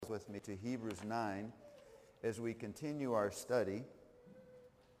with me to Hebrews 9 as we continue our study.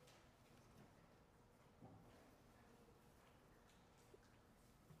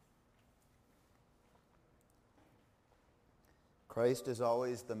 Christ is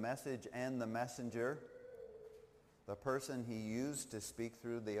always the message and the messenger. The person he used to speak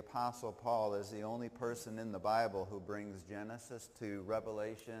through the Apostle Paul is the only person in the Bible who brings Genesis to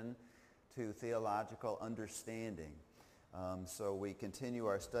Revelation to theological understanding. So we continue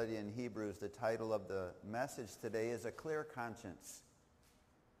our study in Hebrews. The title of the message today is A Clear Conscience.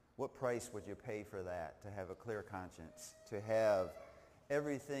 What price would you pay for that, to have a clear conscience? To have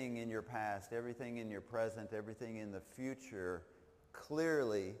everything in your past, everything in your present, everything in the future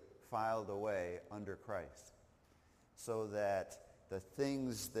clearly filed away under Christ. So that the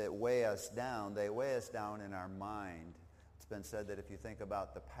things that weigh us down, they weigh us down in our mind. It's been said that if you think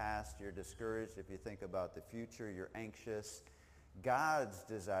about the past, you're discouraged. If you think about the future, you're anxious. God's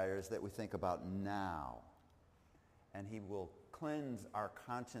desire is that we think about now. And he will cleanse our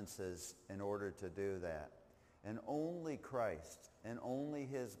consciences in order to do that. And only Christ and only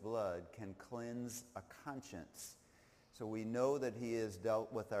his blood can cleanse a conscience. So we know that he has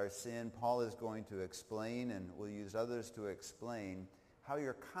dealt with our sin. Paul is going to explain, and we'll use others to explain, how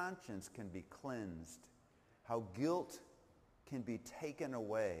your conscience can be cleansed, how guilt can be taken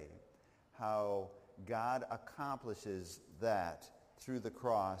away, how God accomplishes that through the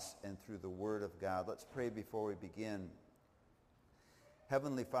cross and through the Word of God. Let's pray before we begin.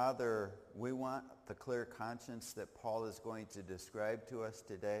 Heavenly Father, we want the clear conscience that Paul is going to describe to us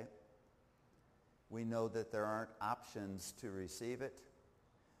today. We know that there aren't options to receive it,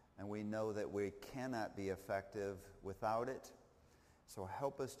 and we know that we cannot be effective without it. So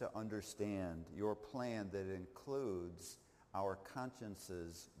help us to understand your plan that includes our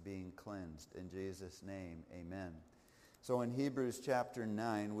consciences being cleansed. In Jesus' name, amen. So in Hebrews chapter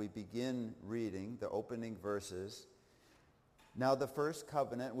 9, we begin reading the opening verses. Now the first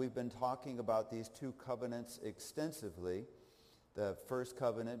covenant, we've been talking about these two covenants extensively. The first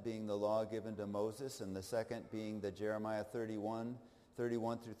covenant being the law given to Moses, and the second being the Jeremiah 31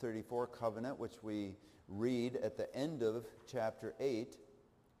 through 34 covenant, which we read at the end of chapter 8.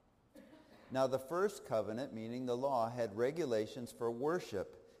 Now the first covenant, meaning the law, had regulations for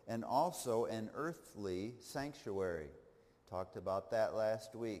worship and also an earthly sanctuary. Talked about that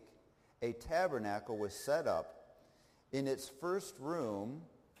last week. A tabernacle was set up. In its first room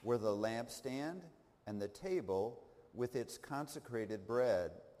were the lampstand and the table with its consecrated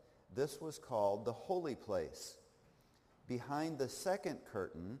bread. This was called the holy place. Behind the second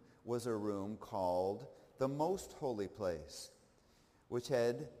curtain was a room called the most holy place, which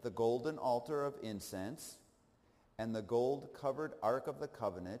had the golden altar of incense and the gold-covered ark of the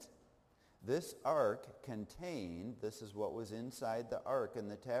covenant. This ark contained, this is what was inside the ark in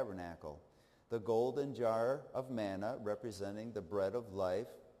the tabernacle, the golden jar of manna representing the bread of life,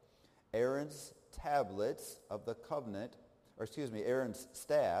 Aaron's tablets of the covenant, Aaron's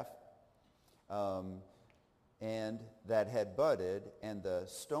staff, and that had budded, and the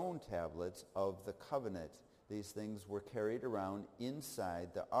stone tablets of the covenant. These things were carried around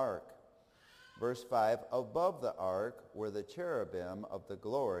inside the ark. Verse 5, above the ark were the cherubim of the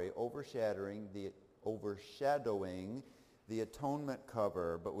glory overshadowing the atonement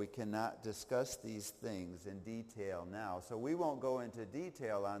cover, but we cannot discuss these things in detail now. So we won't go into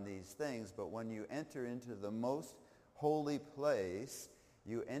detail on these things, but when you enter into the most holy place,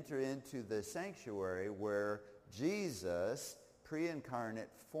 you enter into the sanctuary where Jesus,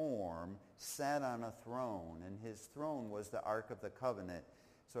 pre-incarnate form, sat on a throne, and his throne was the Ark of the Covenant.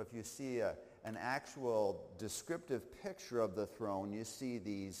 So if you see an actual descriptive picture of the throne, you see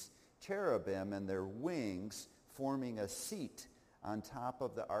these cherubim and their wings forming a seat on top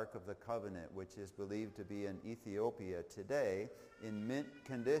of the Ark of the Covenant, which is believed to be in Ethiopia today in mint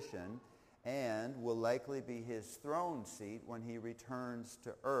condition, and will likely be his throne seat when he returns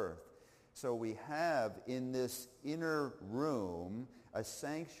to earth. So we have in this inner room a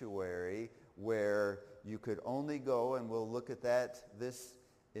sanctuary where you could only go, and we'll look at that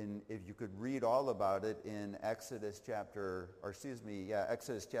if you could read all about it in Exodus chapter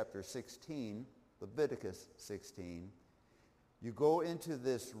 16, Leviticus 16. You go into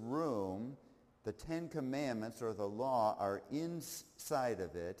this room, the Ten Commandments or the law are inside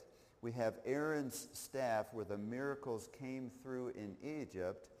of it. We have Aaron's staff where the miracles came through in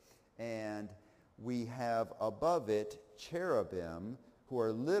Egypt, and we have above it cherubim who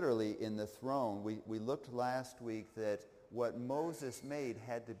are literally in the throne. We looked last week that what Moses made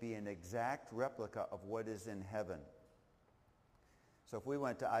had to be an exact replica of what is in heaven. So if we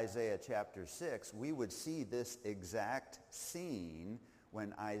went to Isaiah chapter 6, we would see this exact scene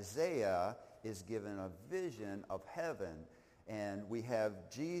when Isaiah is given a vision of heaven. And we have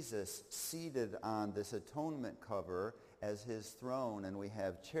Jesus seated on this atonement cover as his throne, and we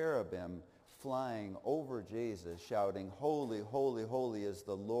have cherubim flying over Jesus, shouting, "Holy, holy, holy is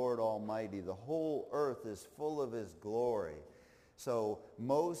the Lord Almighty. The whole earth is full of his glory." So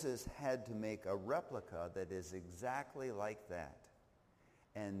Moses had to make a replica that is exactly like that.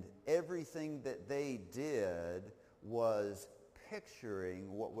 And everything that they did was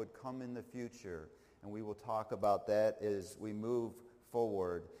picturing what would come in the future. And we will talk about that as we move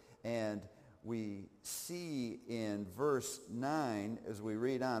forward. And we see in verse 9, as we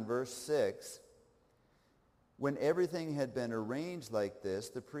read on, verse 6, when everything had been arranged like this,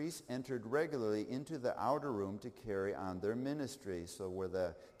 the priests entered regularly into the outer room to carry on their ministry. So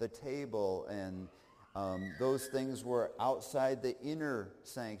where the table and those things were outside the inner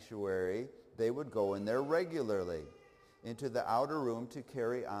sanctuary, they would go in there regularly into the outer room to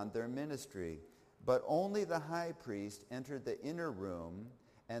carry on their ministry. But only the high priest entered the inner room,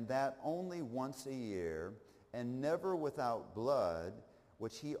 and that only once a year, and never without blood,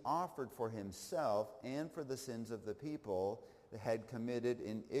 which he offered for himself and for the sins of the people that had committed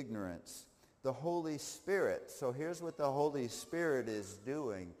in ignorance. The Holy Spirit. So here's what the Holy Spirit is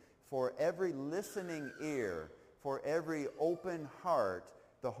doing. For every listening ear, for every open heart,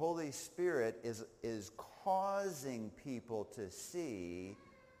 the Holy Spirit is causing people to see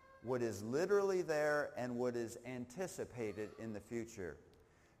what is literally there and what is anticipated in the future.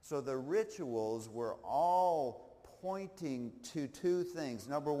 So the rituals were all pointing to two things.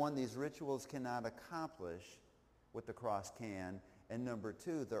 Number one, these rituals cannot accomplish what the cross can. And number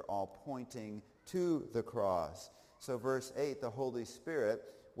two, they're all pointing to the cross. So verse 8, the Holy Spirit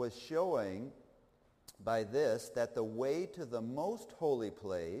was showing by this that the way to the most holy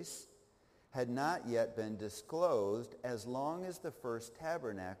place had not yet been disclosed as long as the first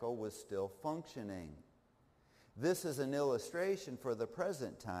tabernacle was still functioning. This is an illustration for the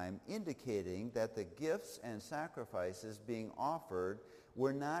present time, indicating that the gifts and sacrifices being offered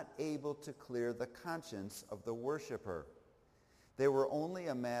were not able to clear the conscience of the worshiper. They were only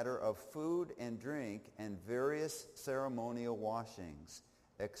a matter of food and drink and various ceremonial washings,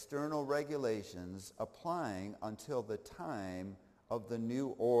 external regulations applying until the time of the new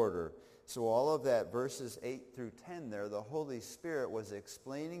order. So all of that, verses 8 through 10 there, the Holy Spirit was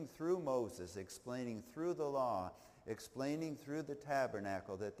explaining through Moses, explaining through the law, explaining through the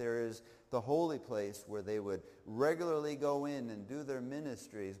tabernacle that there is the holy place where they would regularly go in and do their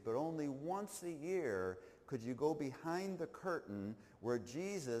ministries, but only once a year could you go behind the curtain where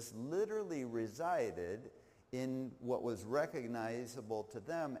Jesus literally resided in what was recognizable to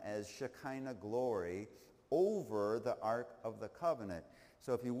them as Shekinah glory over the Ark of the Covenant.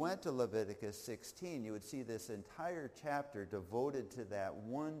 So if you went to Leviticus 16, you would see this entire chapter devoted to that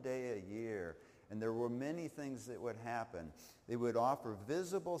one day a year. And there were many things that would happen. They would offer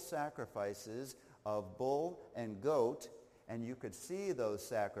visible sacrifices of bull and goat, and you could see those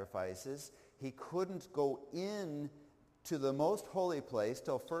sacrifices. He couldn't go in to the most holy place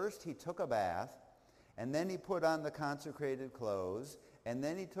till first he took a bath, and then he put on the consecrated clothes, and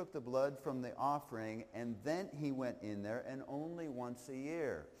then he took the blood from the offering, and then he went in there, and only once a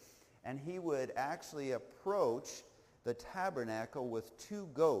year. And he would actually approach the tabernacle with two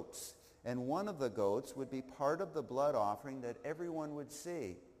goats, and one of the goats would be part of the blood offering that everyone would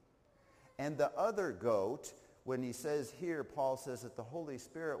see. And the other goat, when he says here, Paul says that the Holy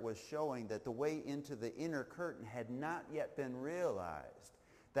Spirit was showing that the way into the inner curtain had not yet been realized.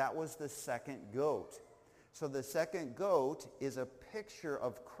 That was the second goat. So the second goat is a picture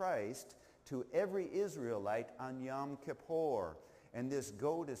of Christ to every Israelite on Yom Kippur. And this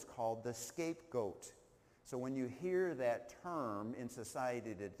goat is called the scapegoat. So when you hear that term in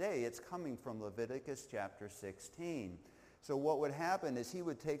society today, it's coming from Leviticus chapter 16. So what would happen is he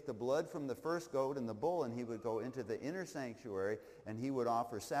would take the blood from the first goat and the bull, and he would go into the inner sanctuary, and he would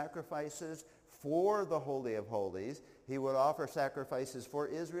offer sacrifices for the Holy of Holies. He would offer sacrifices for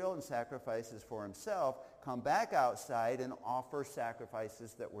Israel and sacrifices for himself, come back outside and offer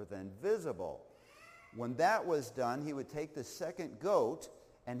sacrifices that were then visible. When that was done, he would take the second goat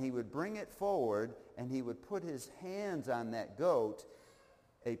and he would bring it forward and he would put his hands on that goat,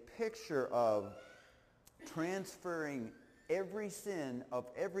 a picture of transferring every sin of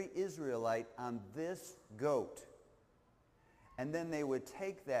every Israelite on this goat. And then they would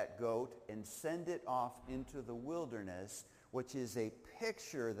take that goat and send it off into the wilderness, which is a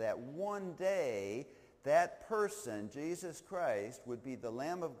picture that one day that person, Jesus Christ, would be the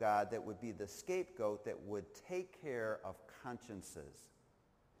Lamb of God that would be the scapegoat that would take care of consciences.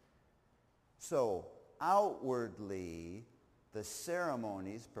 So outwardly, the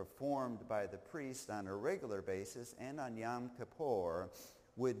ceremonies performed by the priest on a regular basis and on Yom Kippur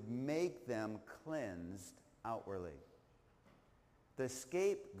would make them cleansed outwardly. The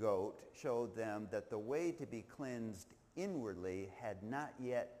scapegoat showed them that the way to be cleansed inwardly had not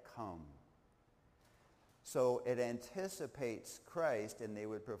yet come. So it anticipates Christ, and they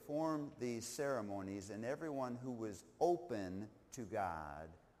would perform these ceremonies, and everyone who was open to God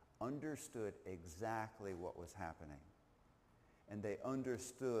understood exactly what was happening. And they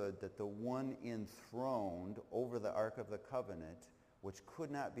understood that the one enthroned over the Ark of the Covenant, which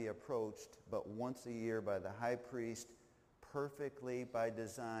could not be approached but once a year by the high priest, perfectly by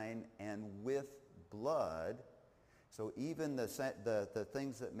design and with blood. So even the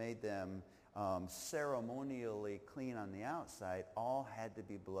things that made them ceremonially clean on the outside all had to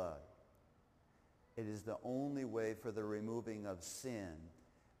be blood. It is the only way for the removing of sin.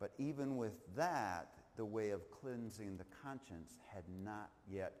 But even with that, the way of cleansing the conscience had not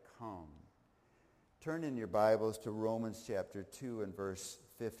yet come. Turn in your Bibles to Romans chapter 2 and verse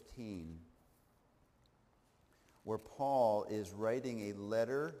 15, where Paul is writing a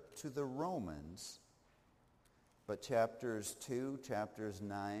letter to the Romans. But chapters 2, chapters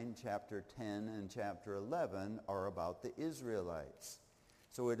 9, chapter 10, and chapter 11 are about the Israelites.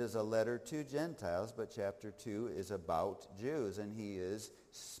 So it is a letter to Gentiles, but chapter 2 is about Jews, and he is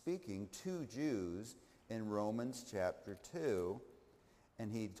speaking to Jews in Romans chapter 2.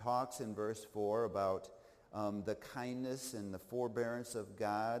 And he talks in verse 4 about the kindness and the forbearance of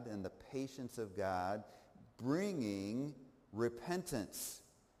God and the patience of God bringing repentance.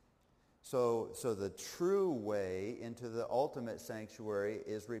 So the true way into the ultimate sanctuary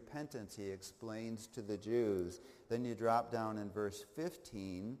is repentance, he explains to the Jews. Then you drop down in verse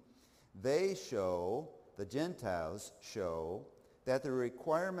 15. They show, the Gentiles show, that the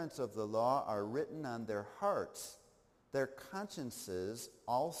requirements of the law are written on their hearts, their consciences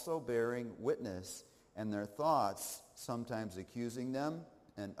also bearing witness, and their thoughts sometimes accusing them,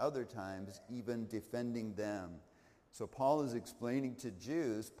 and other times even defending them. So Paul is explaining to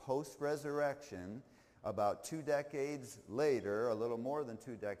Jews post-resurrection, about 2 decades later, a little more than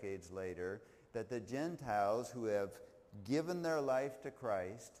 2 decades later, that the Gentiles who have given their life to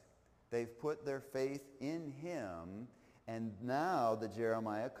Christ, they've put their faith in him, and now the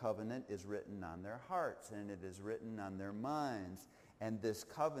Jeremiah covenant is written on their hearts, and it is written on their minds. And this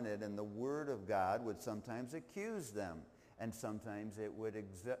covenant and the word of God would sometimes accuse them, and sometimes it would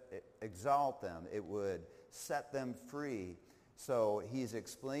exalt them. It would set them free. So he's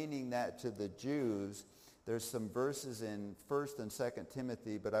explaining that to the Jews. There's some verses in 1st and 2nd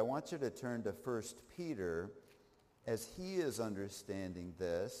Timothy, but I want you to turn to 1 Peter as he is understanding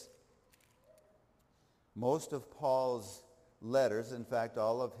this. Most of Paul's letters, in fact,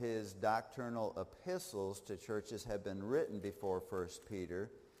 all of his doctrinal epistles to churches have been written before 1 Peter.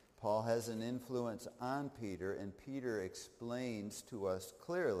 Paul has an influence on Peter, and Peter explains to us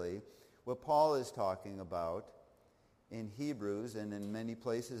clearly what Paul is talking about in Hebrews and in many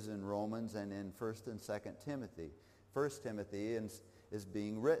places in Romans and in 1st and 2nd Timothy. 1 Timothy is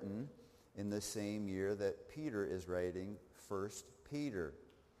being written in the same year that Peter is writing 1 Peter.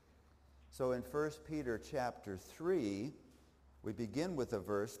 So in 1 Peter chapter 3, we begin with a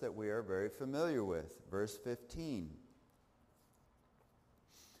verse that we are very familiar with, verse 15.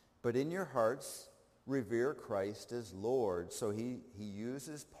 But in your hearts revere Christ as Lord. So he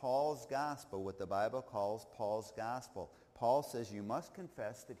uses Paul's gospel, what the Bible calls Paul's gospel. Paul says you must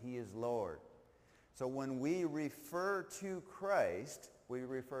confess that he is Lord. So when we refer to Christ, we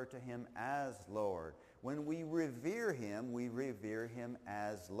refer to him as Lord. When we revere him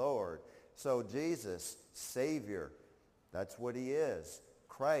as Lord. So Jesus, Savior, that's what he is.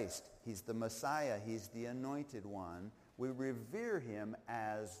 Christ, he's the Messiah. He's the anointed one. We revere him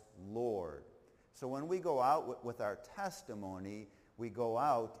as Lord. So when we go out with our testimony, we go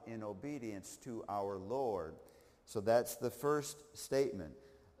out in obedience to our Lord. So that's the first statement.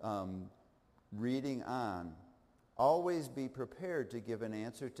 Reading on. Always be prepared to give an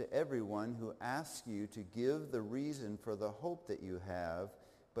answer to everyone who asks you to give the reason for the hope that you have,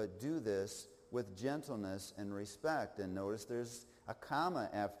 but do this with gentleness and respect. And notice there's a comma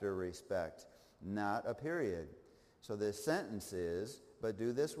after respect, not a period. So this sentence is, but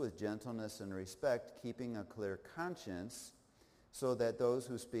do this with gentleness and respect, keeping a clear conscience, so that those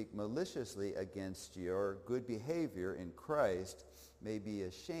who speak maliciously against your good behavior in Christ may be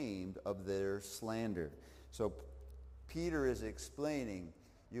ashamed of their slander. So Peter is explaining,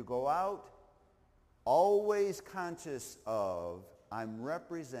 you go out always conscious of, I'm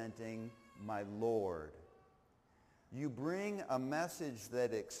representing my Lord. You bring a message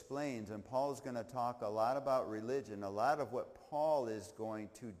that explains, and Paul's going to talk a lot about religion. A lot of what Paul is going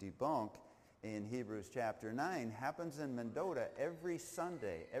to debunk in Hebrews chapter 9 happens in Mendota every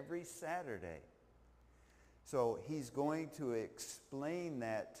Sunday, every Saturday. So he's going to explain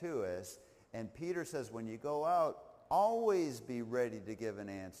that to us. And Peter says, when you go out, always be ready to give an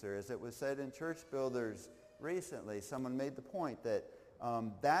answer. As it was said in Church Builders recently, someone made the point that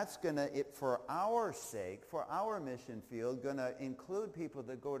that's going to, for our sake, for our mission field, going to include people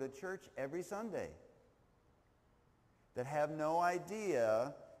that go to church every Sunday, that have no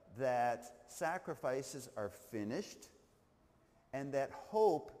idea that sacrifices are finished and that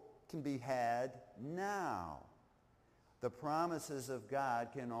hope can be had now. The promises of God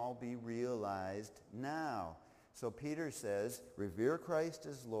can all be realized now. So Peter says, revere Christ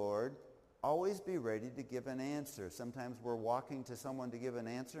as Lord. Always be ready to give an answer. Sometimes we're walking to someone to give an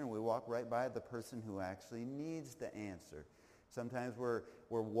answer and we walk right by the person who actually needs the answer. Sometimes we're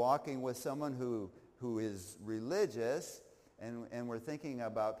walking with someone who is religious and we're thinking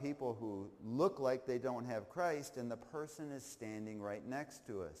about people who look like they don't have Christ, and the person is standing right next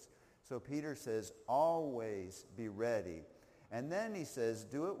to us. So Peter says, always be ready. And then he says,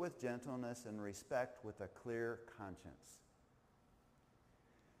 do it with gentleness and respect with a clear conscience.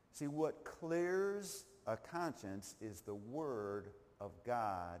 See, what clears a conscience is the word of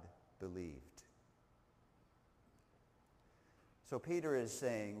God believed. So Peter is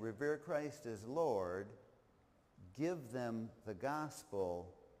saying, revere Christ as Lord, give them the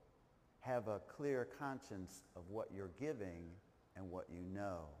gospel, have a clear conscience of what you're giving and what you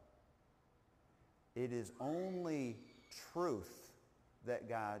know. It is only truth that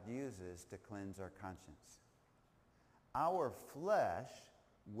God uses to cleanse our conscience. Our flesh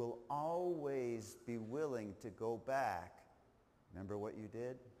will always be willing to go back. Remember what you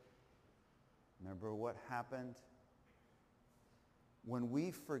did? Remember what happened? When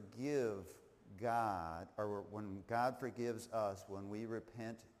we forgive God, or when God forgives us, when we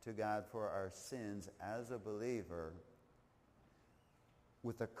repent to God for our sins as a believer,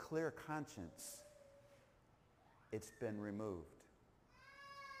 with a clear conscience, it's been removed.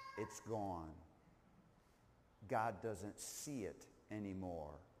 It's gone. God doesn't see it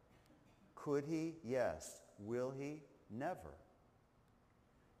anymore. Could he? Yes. Will he? Never.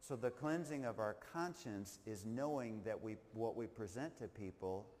 So the cleansing of our conscience is knowing that what we present to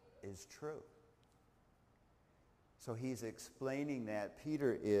people is true. So he's explaining that.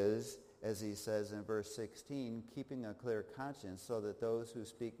 Peter is, as he says in verse 16, keeping a clear conscience so that those who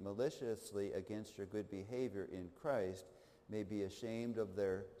speak maliciously against your good behavior in Christ may be ashamed of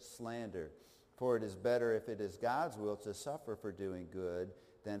their slander. For it is better, if it is God's will, to suffer for doing good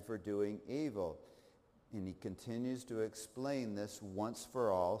than for doing evil. And he continues to explain this once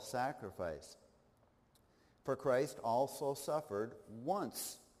for all sacrifice. For Christ also suffered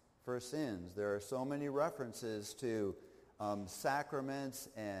once for sins. There are so many references to sacraments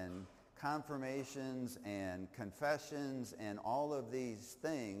and confirmations and confessions and all of these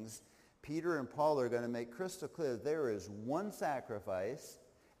things. Peter and Paul are going to make crystal clear there is one sacrifice.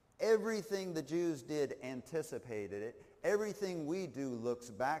 Everything the Jews did anticipated it. Everything we do looks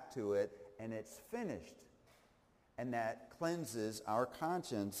back to it, and it's finished. And that cleanses our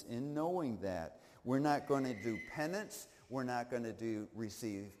conscience in knowing that. We're not going to do penance. We're not going to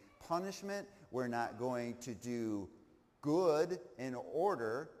receive punishment. We're not going to do good in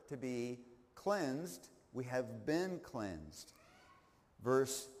order to be cleansed. We have been cleansed.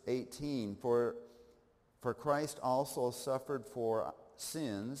 Verse 18, for Christ also suffered for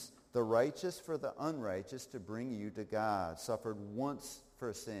sins, the righteous for the unrighteous, to bring you to God. Suffered once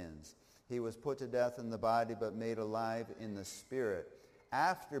for sins. He was put to death in the body, but made alive in the spirit.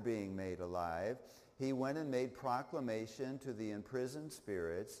 After being made alive, he went and made proclamation to the imprisoned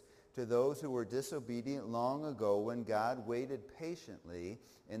spirits, to those who were disobedient long ago, when God waited patiently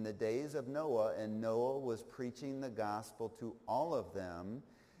in the days of Noah, and Noah was preaching the gospel to all of them,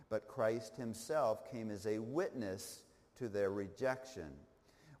 but Christ himself came as a witness to their rejection.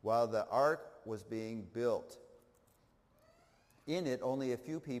 While the ark was being built, in it only a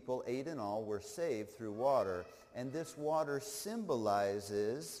few people, 8 in all, were saved through water, and this water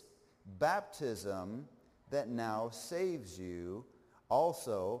symbolizes baptism that now saves you.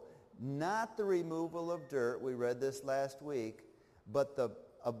 Also, not the removal of dirt, we read this last week, but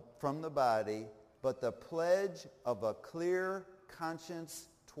from the body, but the pledge of a clear conscience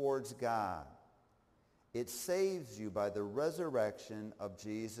towards God. It saves you by the resurrection of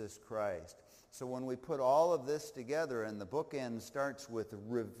Jesus Christ. So when we put all of this together, and the bookend starts with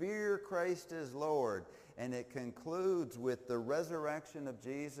revere Christ as Lord, and it concludes with the resurrection of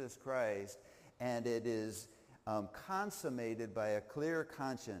Jesus Christ, and it is consummated by a clear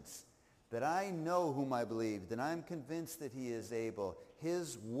conscience. that I know whom I believe, that I'm convinced that he is able.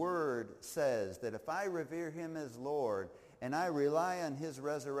 His word says that if I revere him as Lord and I rely on his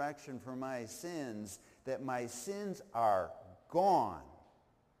resurrection for my sins, that my sins are gone.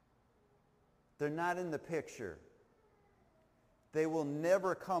 They're not in the picture. They will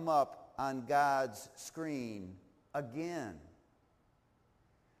never come up on God's screen again.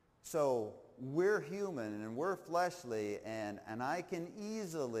 So we're human and we're fleshly, and I can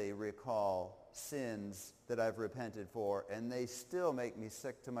easily recall sins that I've repented for, and they still make me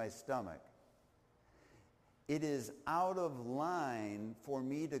sick to my stomach. It is out of line for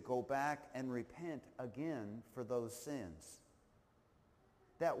me to go back and repent again for those sins.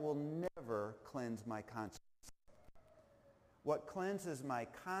 That will never cleanse my conscience. What cleanses my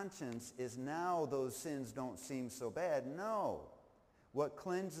conscience is now those sins don't seem so bad. No. What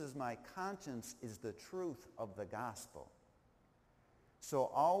cleanses my conscience is the truth of the gospel.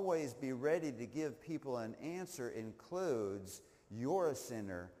 So always be ready to give people an answer includes, you're a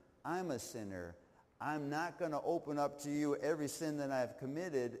sinner, I'm a sinner. I'm not going to open up to you every sin that I've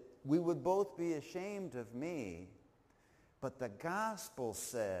committed. We would both be ashamed of me. But the gospel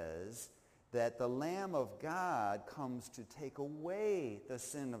says that the Lamb of God comes to take away the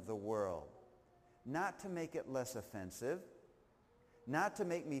sin of the world, not to make it less offensive, not to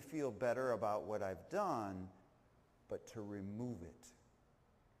make me feel better about what I've done, but to remove it.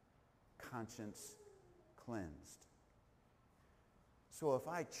 Conscience cleansed. So if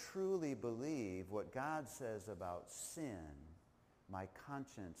I truly believe what God says about sin, my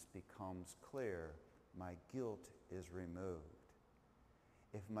conscience becomes clear. My guilt is removed.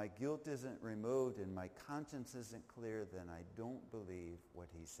 If my guilt isn't removed and my conscience isn't clear, then I don't believe what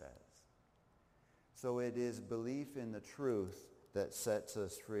he says. So it is belief in the truth that sets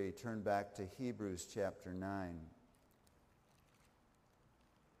us free. Turn back to Hebrews chapter 9.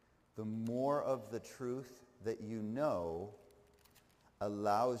 The more of the truth that you know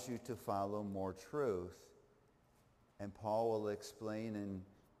allows you to follow more truth. And Paul will explain in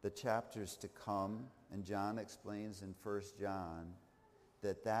the chapters to come, and John explains in 1 John,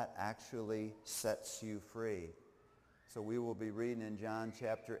 that actually sets you free. So we will be reading in John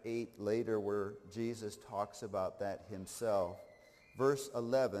chapter 8 later where Jesus talks about that himself. Verse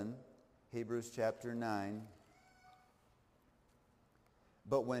 11, Hebrews chapter 9.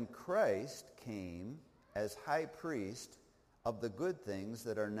 But when Christ came as high priest of the good things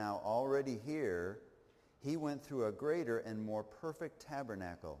that are now already here, he went through a greater and more perfect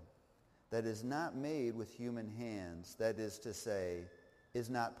tabernacle that is not made with human hands, that is to say, is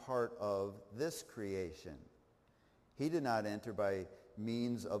not part of this creation. He did not enter by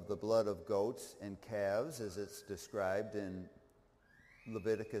means of the blood of goats and calves, as it's described in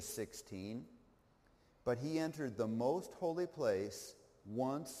Leviticus 16, but he entered the most holy place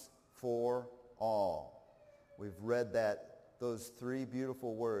once for all. We've read those three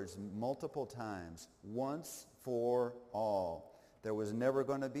beautiful words multiple times. Once for all. There was never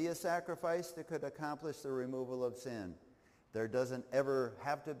going to be a sacrifice that could accomplish the removal of sin. There doesn't ever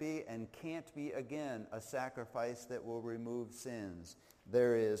have to be and can't be again a sacrifice that will remove sins.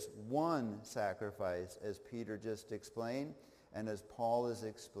 There is one sacrifice, as Peter just explained, and as Paul is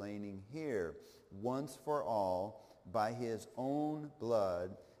explaining here. Once for all, by his own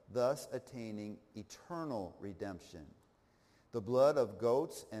blood, thus attaining eternal redemption. The blood of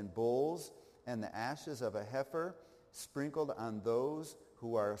goats and bulls and the ashes of a heifer sprinkled on those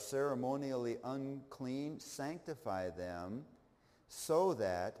who are ceremonially unclean sanctify them so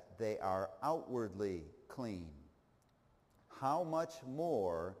that they are outwardly clean. How much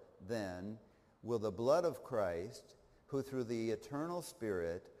more, then, will the blood of Christ, who through the eternal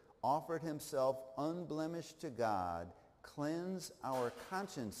Spirit offered himself unblemished to God, cleanse our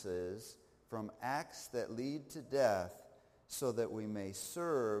consciences from acts that lead to death, so that we may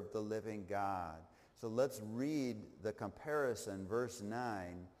serve the living God. So let's read the comparison, verse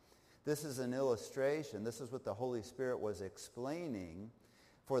 9. This is an illustration. This is what the Holy Spirit was explaining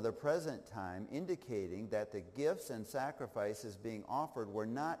for the present time, indicating that the gifts and sacrifices being offered were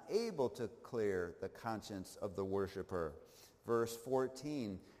not able to clear the conscience of the worshiper. Verse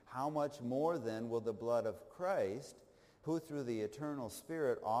 14, how much more then will the blood of Christ, who through the eternal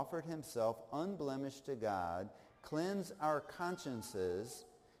Spirit offered himself unblemished to God, cleanse our consciences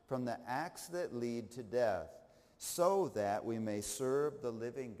from the acts that lead to death, so that we may serve the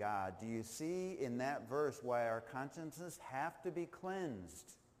living God. Do you see in that verse why our consciences have to be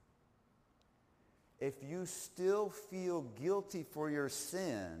cleansed? If you still feel guilty for your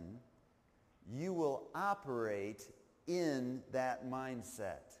sin, you will operate in that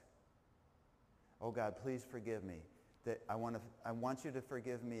mindset. Oh God, please forgive me. that I want you to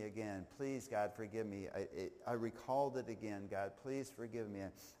forgive me again. Please, God, forgive me. I recalled it again. God, please forgive me.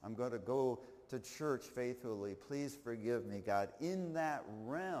 I'm going to go to church faithfully. Please forgive me, God. In that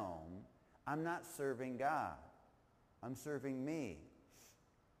realm, I'm not serving God. I'm serving me.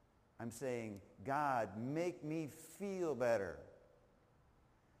 I'm saying, God, make me feel better.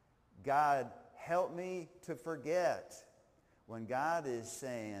 God, help me to forget. When God is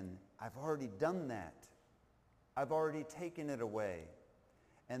saying, I've already done that. I've already taken it away.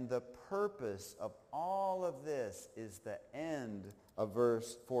 And the purpose of all of this is the end of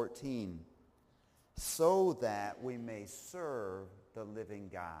verse 14. So that we may serve the living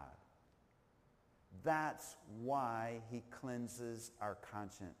God. That's why he cleanses our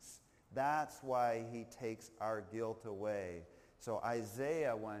conscience. That's why he takes our guilt away. So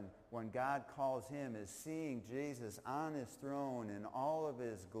Isaiah, when God calls him, is seeing Jesus on his throne in all of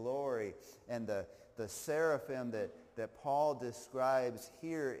his glory. And the seraphim that Paul describes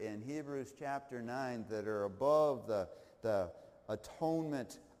here in Hebrews chapter 9 that are above the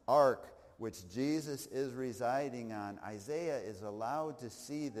atonement ark which Jesus is residing on. Isaiah is allowed to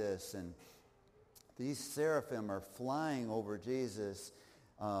see this, and these seraphim are flying over Jesus,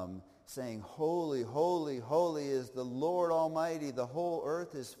 saying, Holy, holy, holy is the Lord Almighty. The whole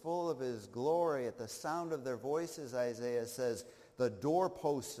earth is full of his glory. At the sound of their voices, Isaiah says, the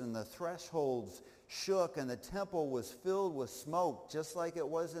doorposts and the thresholds shook, and the temple was filled with smoke, just like it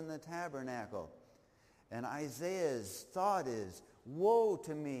was in the tabernacle. And Isaiah's thought is, woe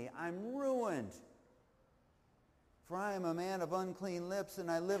to me, I'm ruined. For I am a man of unclean lips, and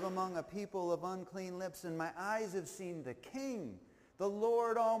I live among a people of unclean lips, and my eyes have seen the King, the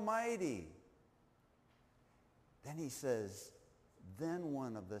Lord Almighty. Then he says, then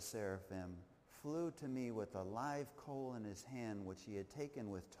one of the seraphim flew to me with a live coal in his hand, which he had taken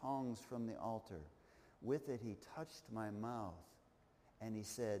with tongs from the altar. With it he touched my mouth, and he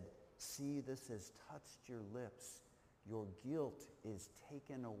said, see, this has touched your lips. Your guilt is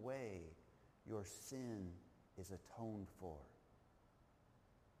taken away. Your sin is atoned for.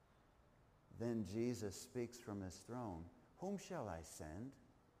 Then Jesus speaks from his throne. Whom shall I send?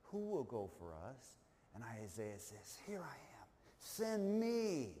 Who will go for us? And Isaiah says, here I am. Send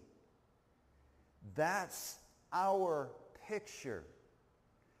me. That's our picture.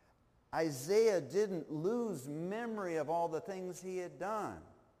 Isaiah didn't lose memory of all the things he had done.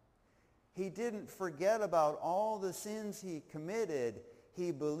 He didn't forget about all the sins he committed.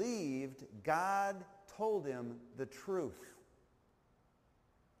 He believed God told him the truth.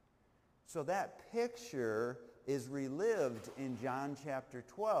 So that picture is relived in John chapter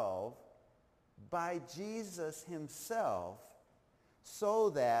 12 by Jesus himself, so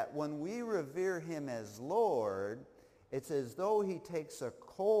that when we revere him as Lord, it's as though he takes a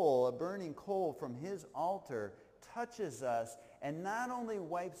coal, a burning coal from his altar, touches us, and not only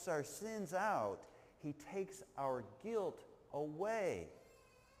wipes our sins out, he takes our guilt away.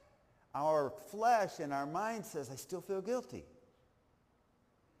 Our flesh and our mind says, I still feel guilty.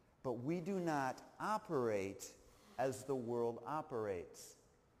 But we do not operate as the world operates.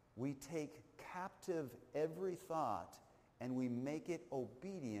 We take captive every thought and we make it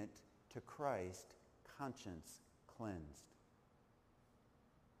obedient to Christ, conscience cleansed.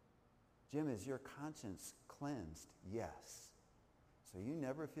 Jim, is your conscience cleansed? Yes. So you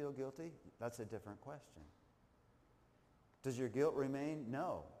never feel guilty? That's a different question. Does your guilt remain?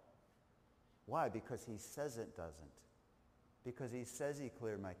 No. Why? Because he says it doesn't. Because he says he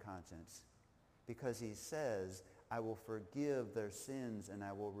cleared my conscience. Because he says, I will forgive their sins and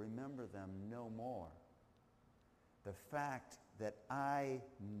I will remember them no more. The fact that I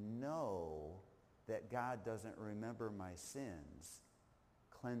know that God doesn't remember my sins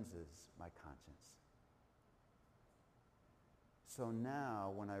cleanses my conscience. So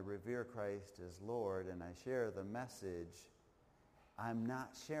now when I revere Christ as Lord and I share the message, I'm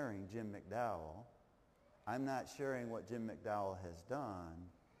not sharing Jim McDowell. I'm not sharing what Jim McDowell has done.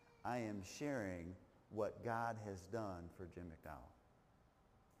 I am sharing what God has done for Jim McDowell.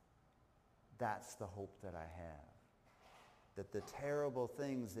 That's the hope that I have. That the terrible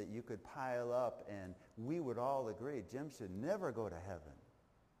things that you could pile up, and we would all agree, Jim should never go to heaven.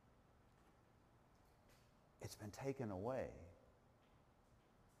 It's been taken away.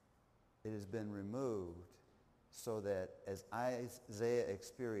 It has been removed so that, as Isaiah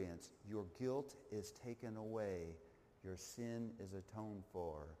experienced, your guilt is taken away, your sin is atoned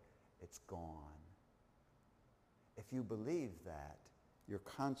for, it's gone. If you believe that, your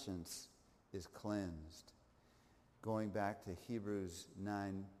conscience is cleansed. Going back to Hebrews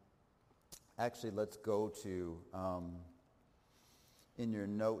 9, actually let's go to, in your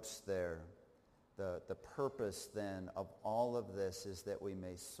notes there, the purpose then of all of this is that we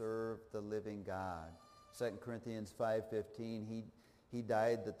may serve the living God. 2 Corinthians 5:15, he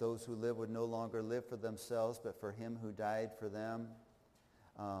died that those who live would no longer live for themselves, but for him who died for them.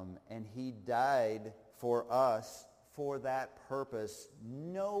 And he died for us for that purpose,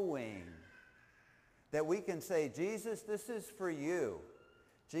 knowing that we can say, Jesus, this is for you.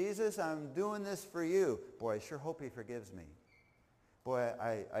 Jesus, I'm doing this for you. Boy, I sure hope he forgives me. Boy,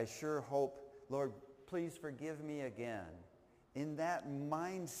 I sure hope, Lord, please forgive me again. In that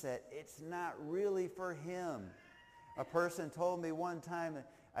mindset, it's not really for him. A person told me one time,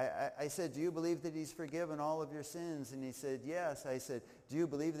 I said, do you believe that he's forgiven all of your sins? And he said, yes. I said, do you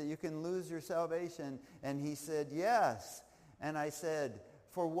believe that you can lose your salvation? And he said, yes. And I said,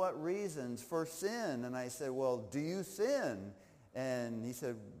 for what reasons? For sin. And I said, well, do you sin? And he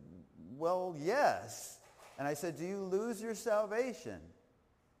said, well, yes. And I said, do you lose your salvation?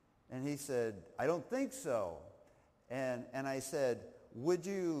 And he said, I don't think so. And I said, would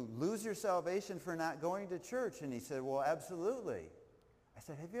you lose your salvation for not going to church? And he said, well, absolutely. I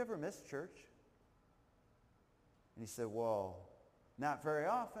said, have you ever missed church? And he said, well, not very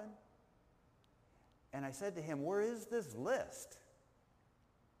often. And I said to him, where is this list?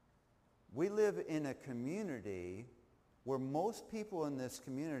 We live in a community where most people in this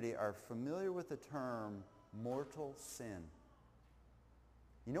community are familiar with the term mortal sin.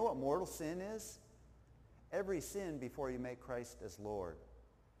 You know what mortal sin is? Every sin before you make Christ as Lord,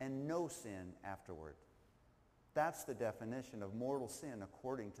 and no sin afterward. That's the definition of mortal sin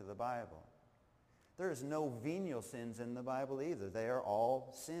according to the Bible. There is no venial sins in the Bible either. They are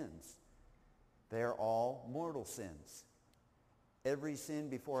all sins. They are all mortal sins. Every sin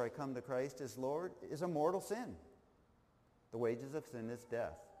before I come to Christ as Lord is a mortal sin. The wages of sin is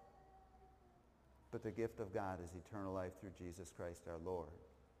death. But the gift of God is eternal life through Jesus Christ our Lord.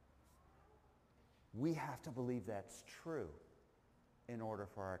 We have to believe that's true in order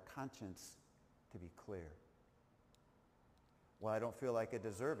for our conscience to be clear. Well, I don't feel like I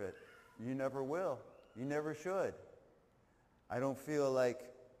deserve it. You never will. You never should. I don't feel like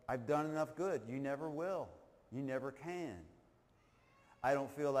I've done enough good. You never will. You never can. I don't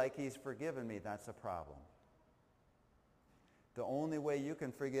feel like he's forgiven me. That's a problem. The only way you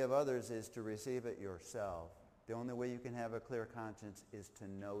can forgive others is to receive it yourself. The only way you can have a clear conscience is to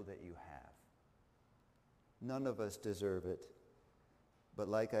know that you have. None of us deserve it. But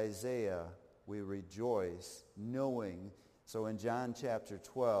like Isaiah, we rejoice knowing. So in John chapter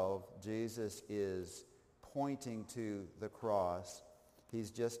 12, Jesus is pointing to the cross. He's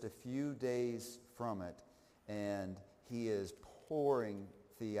just a few days from it, and he is pouring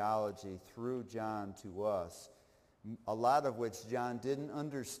theology through John to us, a lot of which John didn't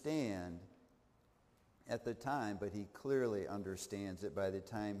understand at the time, but he clearly understands it by the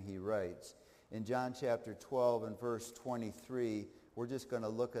time he writes. In John chapter 12 and verse 23, we're just going to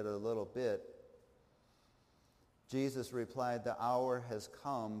look at it a little bit. Jesus replied, "The hour has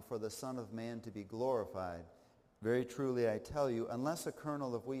come for the Son of Man to be glorified. Very truly I tell you, unless a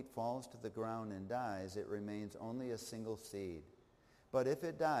kernel of wheat falls to the ground and dies, it remains only a single seed. But if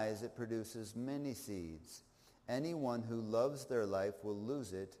it dies, it produces many seeds. Anyone who loves their life will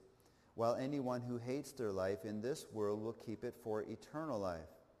lose it, while anyone who hates their life in this world will keep it for eternal life.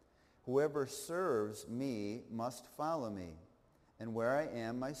 Whoever serves me must follow me, and where I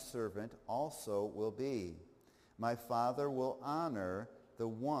am, my servant also will be. My Father will honor the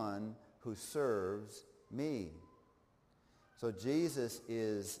one who serves me." So Jesus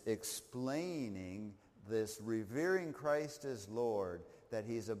is explaining this revering Christ as Lord, that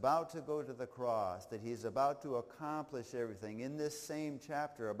he's about to go to the cross, that he's about to accomplish everything. In this same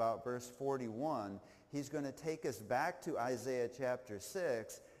chapter, about verse 41, he's going to take us back to Isaiah chapter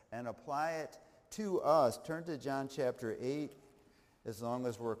 6 and apply it to us. Turn to John chapter 8 as long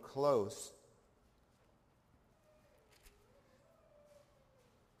as we're close.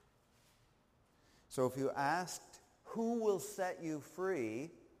 So if you asked, who will set you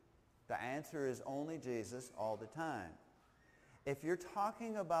free? The answer is only Jesus all the time. If you're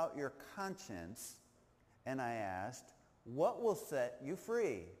talking about your conscience, and I asked, what will set you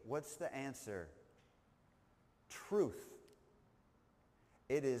free? What's the answer? Truth.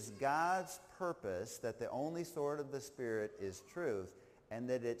 It is God's purpose that the only sword of the Spirit is truth, and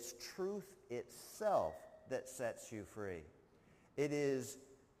that it's truth itself that sets you free. It is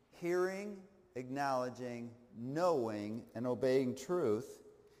hearing, acknowledging, knowing, and obeying truth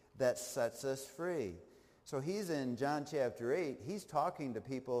that sets us free. So he's in John chapter 8. He's talking to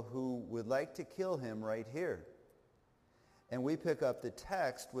people who would like to kill him right here. And we pick up the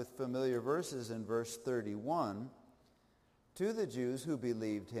text with familiar verses in verse 31. To the Jews who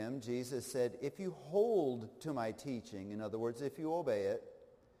believed him, Jesus said, if you hold to my teaching, in other words, if you obey it,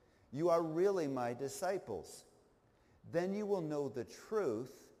 you are really my disciples. Then you will know the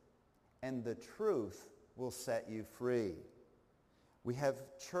truth, and the truth will set you free. We have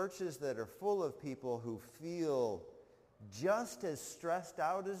churches that are full of people who feel just as stressed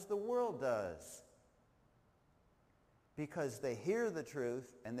out as the world does, because they hear the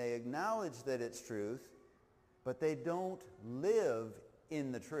truth and they acknowledge that it's truth, but they don't live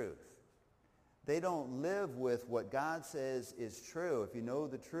in the truth. They don't live with what God says is true. If you know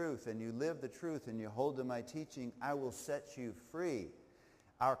the truth and you live the truth and you hold to my teaching, I will set you free.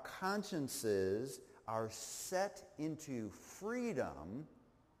 Our consciences are set into freedom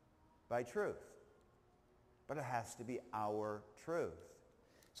by truth. But it has to be our truth.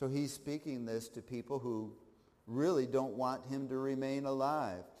 So he's speaking this to people who really don't want him to remain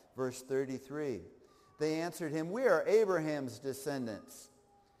alive. Verse 33, they answered him, we are Abraham's descendants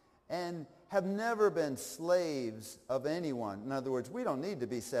and have never been slaves of anyone. In other words, we don't need to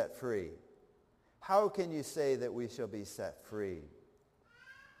be set free. How can you say that we shall be set free?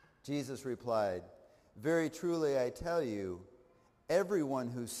 Jesus replied, very truly I tell you, everyone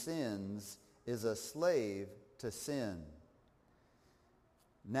who sins is a slave to sin.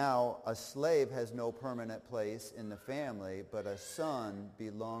 Now, a slave has no permanent place in the family, but a son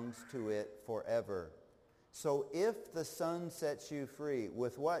belongs to it forever. So if the Son sets you free,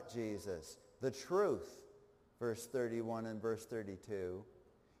 with what, Jesus? The truth, verse 31 and verse 32,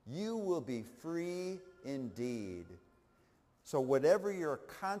 you will be free indeed. So whatever your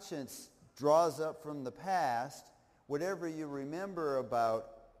conscience draws up from the past, whatever you remember about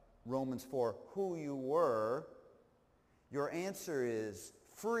Romans 4, who you were, your answer is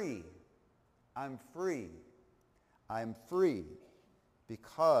free. I'm free. I'm free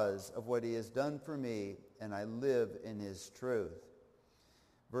because of what he has done for me, and I live in his truth.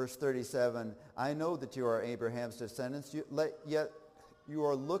 Verse 37, I know that you are Abraham's descendants, yet you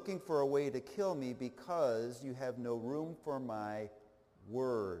are looking for a way to kill me because you have no room for my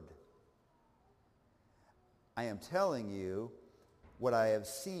word. I am telling you what I have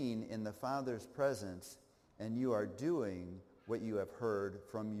seen in the Father's presence, and you are doing what you have heard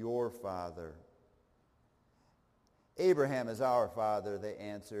from your father. Abraham is our father, they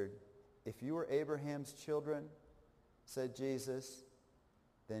answered. If you were Abraham's children, said Jesus,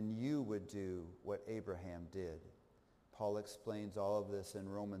 then you would do what Abraham did. Paul explains all of this in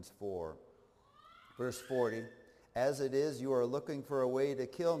Romans 4. Verse 40, as it is, you are looking for a way to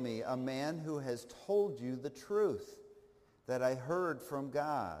kill me, a man who has told you the truth that I heard from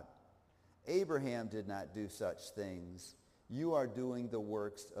God. Abraham did not do such things. You are doing the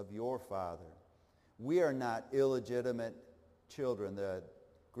works of your father. We are not illegitimate children. The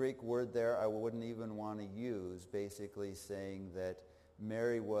Greek word there I wouldn't even want to use, basically saying that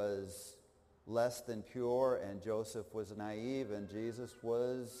Mary was less than pure and Joseph was naive and Jesus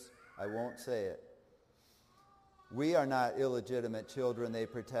was, I won't say it. We are not illegitimate children, they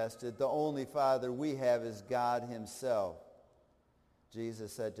protested. The only father we have is God himself.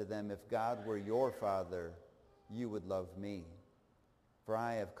 Jesus said to them, if God were your father, you would love me. For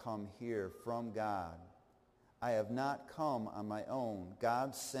I have come here from God. I have not come on my own.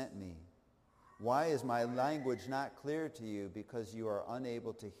 God sent me. Why is my language not clear to you? Because you are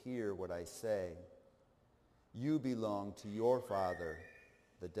unable to hear what I say. You belong to your father,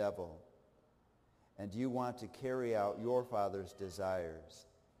 the devil, and you want to carry out your father's desires.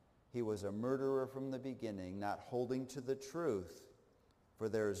 He was a murderer from the beginning, not holding to the truth, for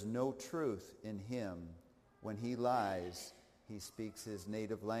there is no truth in him. When he lies, he speaks his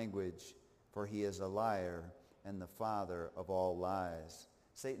native language, for he is a liar and the father of all lies.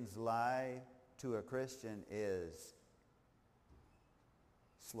 Satan's lie to a Christian is,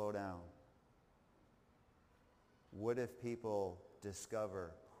 slow down. What if people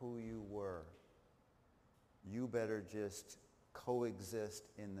discover who you were? You better just coexist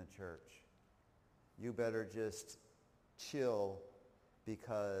in the church. You better just chill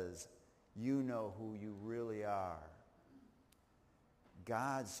because you know who you really are.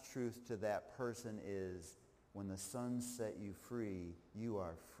 God's truth to that person is, when the Son set you free, you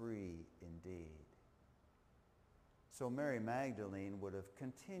are free indeed. So Mary Magdalene would have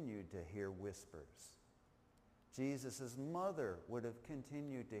continued to hear whispers. Jesus' mother would have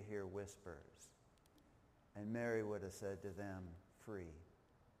continued to hear whispers. And Mary would have said to them, free.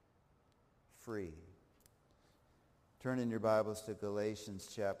 Free. Turn in your Bibles to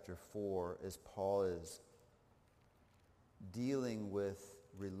Galatians chapter 4 as Paul is dealing with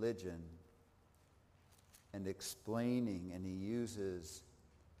religion and explaining, and he uses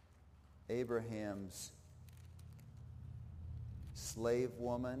Abraham's slave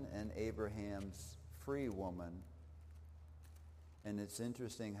woman and Abraham's free woman. And it's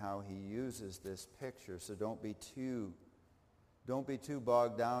interesting how he uses this picture. So don't be too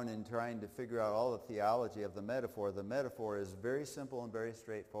bogged down in trying to figure out all the theology of the metaphor. The metaphor is very simple and very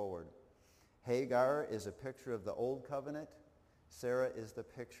straightforward. Hagar is a picture of the old covenant. Sarah is the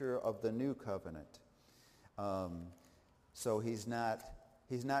picture of the new covenant. So he's not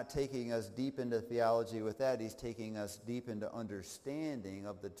taking us deep into theology with that. He's taking us deep into understanding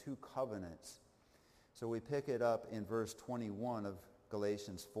of the two covenants. So we pick it up in verse 21 of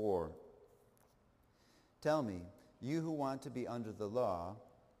Galatians 4. Tell me, you who want to be under the law,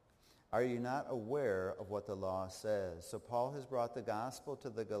 are you not aware of what the law says? So Paul has brought the gospel to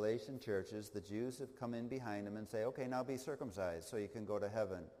the Galatian churches. The Jews have come in behind him and say, okay, now be circumcised so you can go to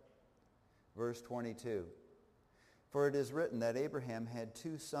heaven. Verse 22. For it is written that Abraham had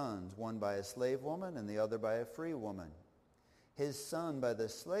two sons, one by a slave woman and the other by a free woman. His son by the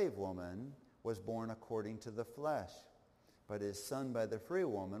slave woman was born according to the flesh, but his son by the free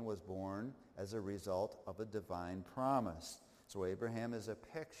woman was born as a result of a divine promise. So Abraham is a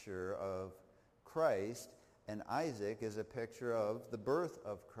picture of Christ, and Isaac is a picture of the birth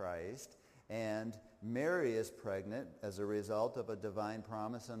of Christ, and Mary is pregnant as a result of a divine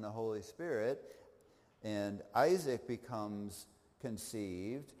promise in the Holy Spirit, and Isaac becomes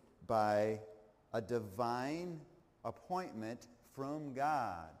conceived by a divine appointment from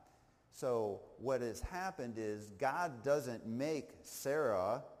God. So what has happened is God doesn't make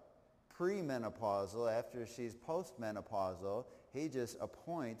Sarah premenopausal after she's postmenopausal. He just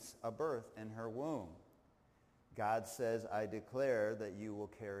appoints a birth in her womb. God says, I declare that you will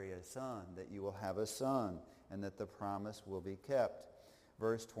carry a son, that you will have a son, and that the promise will be kept.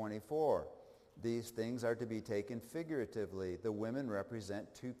 Verse 24, these things are to be taken figuratively. The women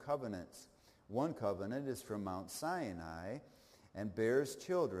represent two covenants. One covenant is from Mount Sinai, and bears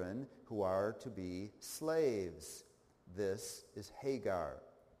children who are to be slaves. This is Hagar.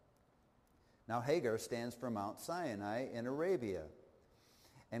 Now Hagar stands for Mount Sinai in Arabia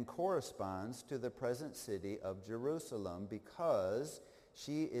and corresponds to the present city of Jerusalem because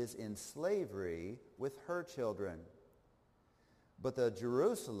she is in slavery with her children. But the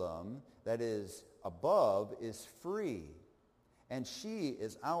Jerusalem that is above is free, and she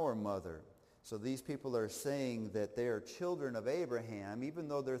is our mother. So these people are saying that they are children of Abraham. Even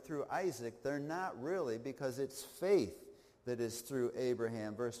though they're through Isaac, they're not really, because it's faith that is through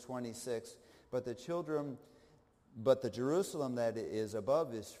Abraham. Verse 26, but the Jerusalem that is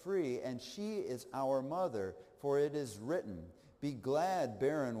above is free, and she is our mother. For it is written, be glad,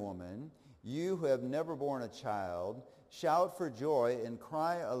 barren woman, you who have never borne a child. Shout for joy and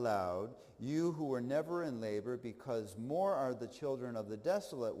cry aloud, you who were never in labor, because more are the children of the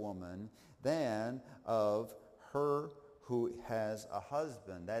desolate woman than of her who has a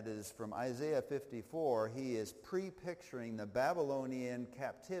husband. That is from Isaiah 54. He is pre-picturing the Babylonian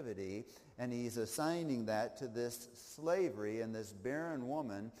captivity, and he's assigning that to this slavery and this barren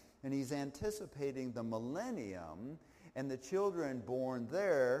woman, and he's anticipating the millennium, and the children born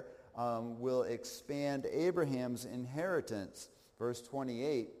there will expand Abraham's inheritance. Verse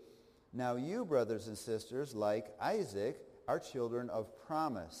 28, now you, brothers and sisters, like Isaac, are children of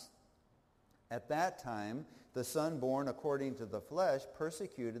promise. At that time, the son born according to the flesh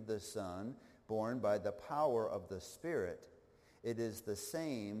persecuted the son born by the power of the Spirit. It is the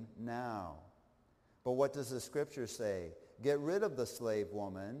same now. But what does the Scripture say? Get rid of the slave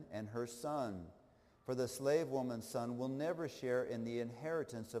woman and her son, for the slave woman's son will never share in the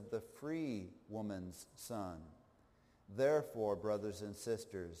inheritance of the free woman's son. Therefore, brothers and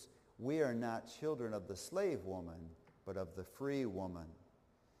sisters, we are not children of the slave woman, but of the free woman.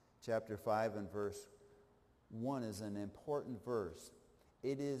 Chapter 5 and verse 1 is an important verse.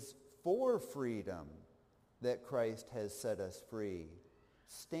 It is for freedom that Christ has set us free.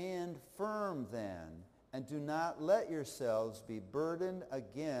 Stand firm then, and do not let yourselves be burdened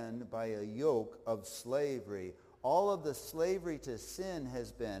again by a yoke of slavery. All of the slavery to sin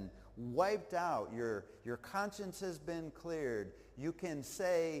has been wiped out. Your conscience has been cleared. You can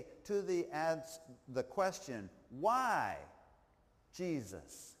say to the question, why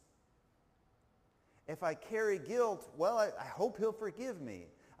Jesus? If I carry guilt, well, I hope he'll forgive me.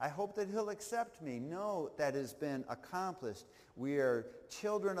 I hope that he'll accept me. No, that has been accomplished. We are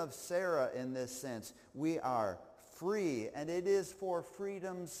children of Sarah in this sense. We are free, and it is for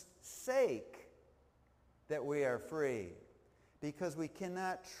freedom's sake that we are free. Because we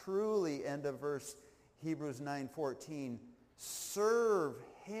cannot truly, end of verse Hebrews 9:14, serve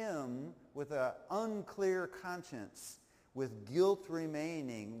him with an unclear conscience, with guilt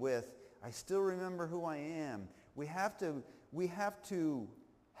remaining, with I still remember who I am. We have to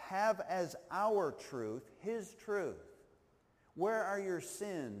have as our truth his truth. Where are your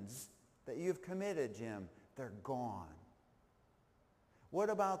sins that you've committed, Jim? They're gone. What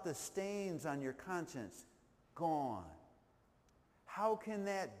about the stains on your conscience? Gone. How can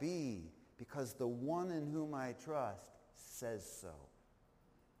that be? Because the one in whom I trust says so.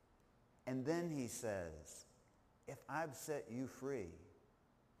 And then he says, if I've set you free,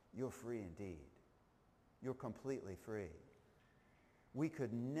 you're free indeed. You're completely free. We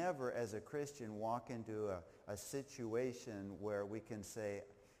could never, as a Christian, walk into a situation where we can say,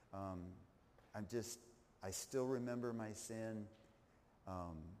 I still remember my sin.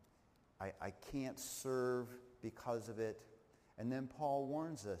 I can't serve because of it. And then Paul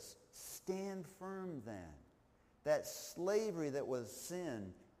warns us, stand firm then. That slavery that was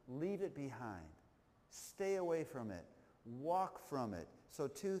sin, leave it behind. Stay away from it. Walk from it. So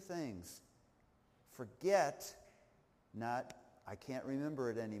two things. Forget, not I can't remember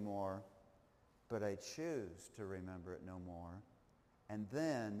it anymore, but I choose to remember it no more. And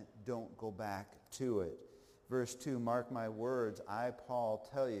then don't go back to it. Verse 2, mark my words, I, Paul,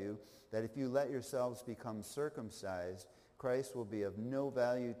 tell you that if you let yourselves become circumcised, Christ will be of no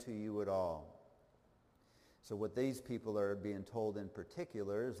value to you at all. So what these people are being told in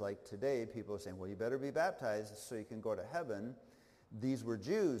particular is like today, people are saying, well, you better be baptized so you can go to heaven. These were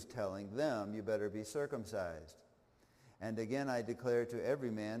Jews telling them, you better be circumcised. And again, I declare to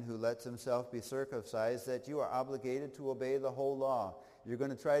every man who lets himself be circumcised that you are obligated to obey the whole law. You're going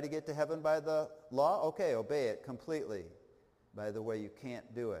to try to get to heaven by the law? Okay, obey it completely. By the way, you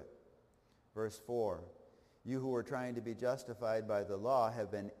can't do it. Verse 4, you who are trying to be justified by the law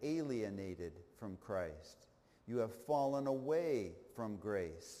have been alienated from Christ. You have fallen away from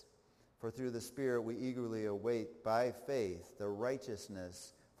grace. For through the Spirit we eagerly await by faith the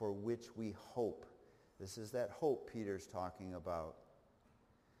righteousness for which we hope. This is that hope Peter's talking about.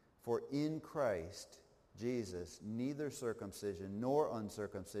 For in Christ Jesus, neither circumcision nor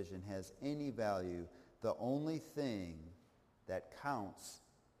uncircumcision has any value. The only thing that counts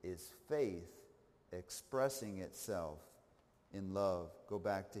is faith expressing itself in love. Go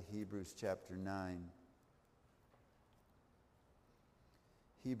back to Hebrews chapter 9.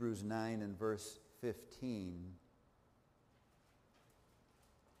 Hebrews 9 and verse 15.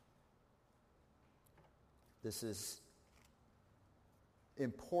 This is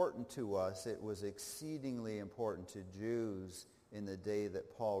important to us. It was exceedingly important to Jews in the day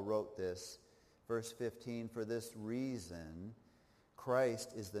that Paul wrote this. Verse 15, for this reason,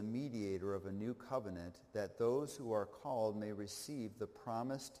 Christ is the mediator of a new covenant, that those who are called may receive the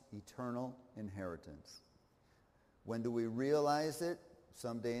promised eternal inheritance. When do we realize it?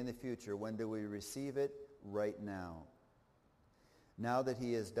 Someday in the future. When do we receive it? Right now. Now that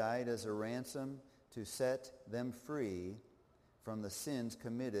he has died as a ransom to set them free from the sins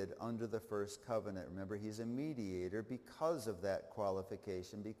committed under the first covenant. Remember, he's a mediator because of that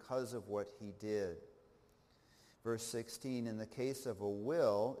qualification, because of what he did. Verse 16, in the case of a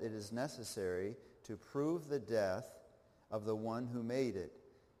will, it is necessary to prove the death of the one who made it,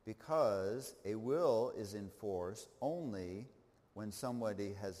 because a will is in force only when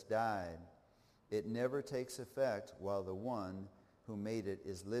somebody has died. It never takes effect while the one who made it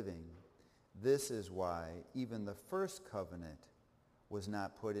is living. This is why even the first covenant was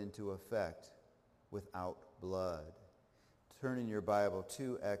not put into effect without blood. Turn in your Bible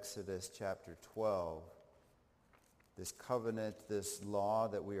to Exodus chapter 12. This covenant, this law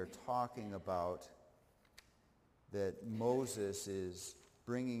that we are talking about, that Moses is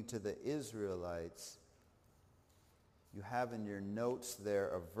bringing to the Israelites. You have in your notes there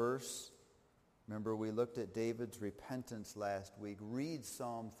a verse. Remember, we looked at David's repentance last week. Read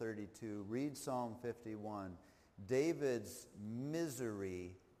Psalm 32. Read Psalm 51. David's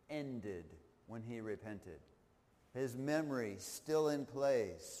misery ended when he repented. His memory still in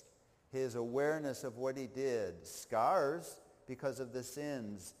place. His awareness of what he did. Scars because of the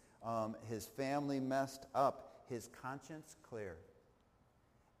sins. His family messed up. His conscience clear.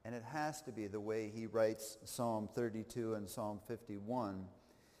 And it has to be the way he writes Psalm 32 and Psalm 51.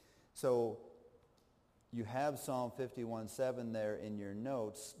 So you have Psalm 51:7 there in your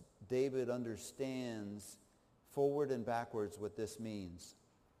notes. David understands forward and backwards what this means.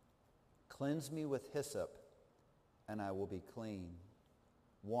 Cleanse me with hyssop, and I will be clean.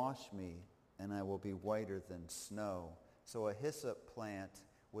 Wash me, and I will be whiter than snow. So a hyssop plant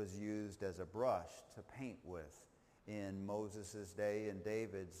was used as a brush to paint with in Moses' day and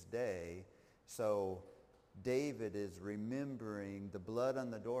David's day. So David is remembering the blood on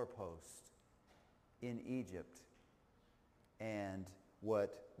the doorpost in Egypt and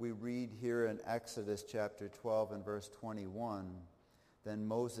what we read here in Exodus chapter 12 and verse 21. Then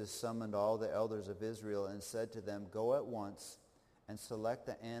Moses summoned all the elders of Israel and said to them, "Go at once and select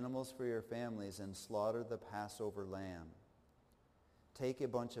the animals for your families and slaughter the Passover lamb. Take a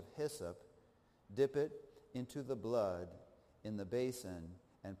bunch of hyssop, dip it into the blood in the basin,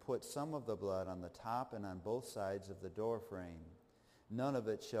 and put some of the blood on the top and on both sides of the doorframe. None of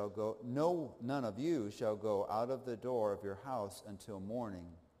you shall go out of the door of your house until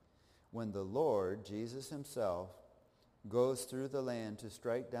morning. When the Lord, Jesus himself, goes through the land to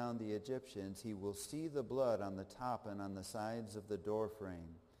strike down the Egyptians, he will see the blood on the top and on the sides of the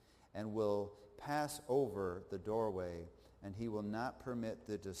doorframe, and will pass over the doorway, and he will not permit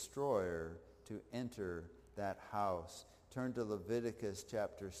the destroyer to enter that house." Turn to Leviticus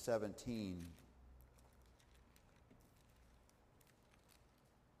chapter 17.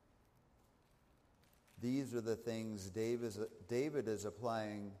 These are the things David is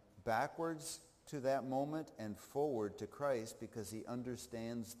applying backwards to that moment and forward to Christ because he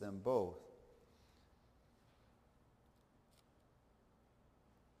understands them both.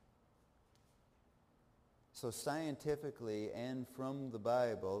 So scientifically and from the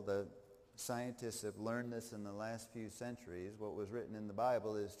Bible, the scientists have learned this in the last few centuries. What was written in the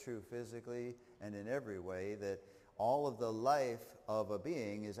Bible is true physically and in every way, that all of the life of a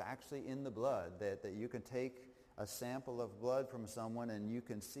being is actually in the blood, that you can take a sample of blood from someone and you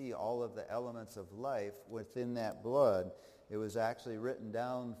can see all of the elements of life within that blood. It was actually written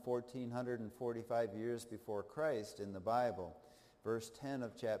down 1445 years before Christ in the Bible. Verse 10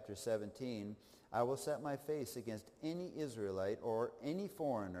 of chapter 17, "I will set my face against any Israelite or any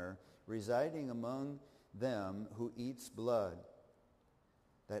foreigner residing among them who eats blood."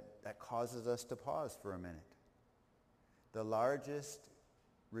 That causes us to pause for a minute. The largest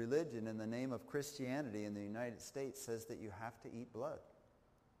religion in the name of Christianity in the United States says that you have to eat blood.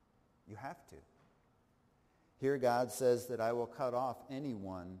 You have to. Here God says that I will cut off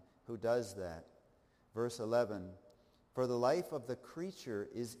anyone who does that. Verse 11, "For the life of the creature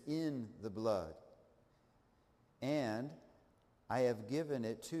is in the blood, and I have given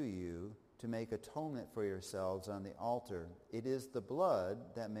it to you to make atonement for yourselves on the altar. It is the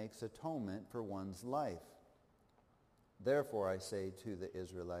blood that makes atonement for one's life. Therefore I say to the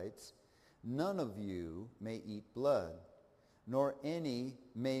Israelites, none of you may eat blood, nor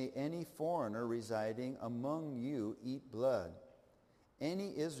may any foreigner residing among you eat blood.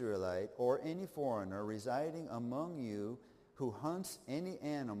 Any Israelite or any foreigner residing among you who hunts any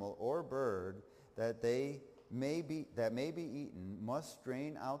animal or bird that may be eaten must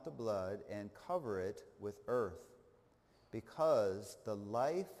drain out the blood and cover it with earth, because the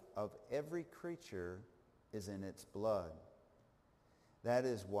life of every creature is in its blood. That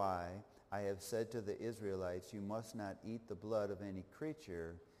is why I have said to the Israelites, you must not eat the blood of any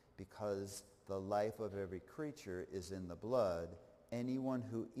creature, because the life of every creature is in the blood. Anyone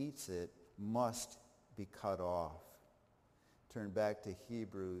who eats it must be cut off." Turn back to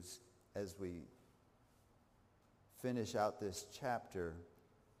Hebrews as we finish out this chapter.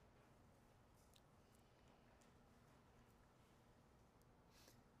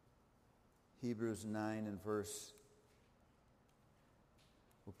 Hebrews 9 and we'll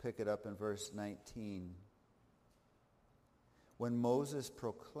pick it up in verse 19. When Moses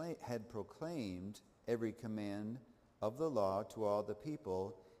had proclaimed every command of the law to all the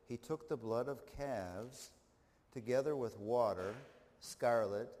people, he took the blood of calves together with water,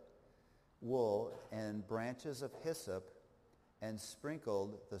 scarlet, wool, and branches of hyssop, and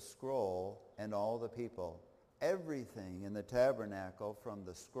sprinkled the scroll and all the people. Everything in the tabernacle, from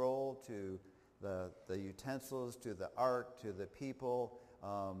the scroll to the utensils to the ark to the people,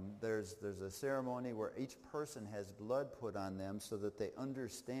 there's a ceremony where each person has blood put on them so that they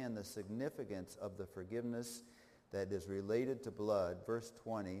understand the significance of the forgiveness that is related to blood. Verse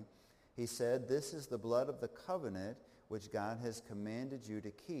 20, he said, "This is the blood of the covenant which God has commanded you to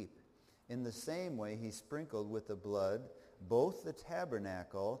keep." In the same way, he sprinkled with the blood both the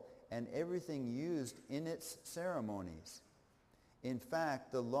tabernacle and everything used in its ceremonies. In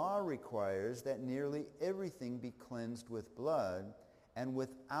fact, the law requires that nearly everything be cleansed with blood, and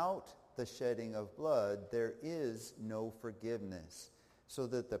without the shedding of blood, there is no forgiveness. So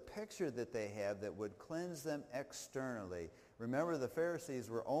that the picture that they have that would cleanse them externally, remember the Pharisees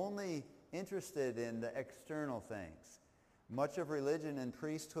were only interested in the external things. Much of religion and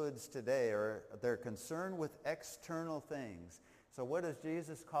priesthoods today they're concerned with external things. So what does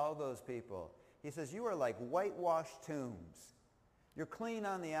Jesus call those people? He says, you are like whitewashed tombs. You're clean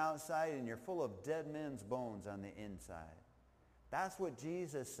on the outside and you're full of dead men's bones on the inside. That's what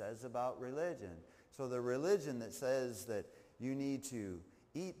Jesus says about religion. So the religion that says that you need to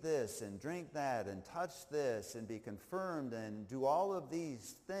eat this and drink that and touch this and be confirmed and do all of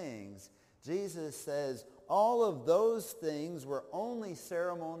these things, Jesus says all of those things were only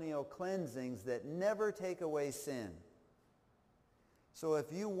ceremonial cleansings that never take away sin. So if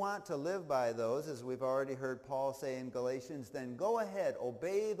you want to live by those, as we've already heard Paul say in Galatians, then go ahead,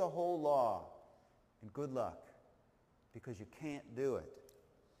 obey the whole law, and good luck, because you can't do it.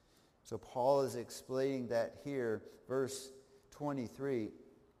 So Paul is explaining that here, verse 23.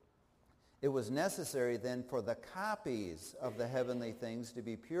 It was necessary then for the copies of the heavenly things to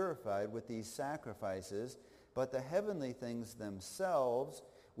be purified with these sacrifices, but the heavenly things themselves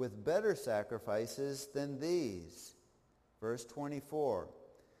with better sacrifices than these. Verse 24.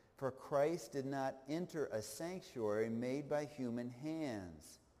 For Christ did not enter a sanctuary made by human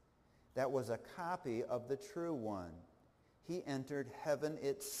hands. That was a copy of the true one. He entered heaven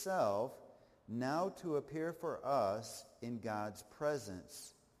itself, now to appear for us in God's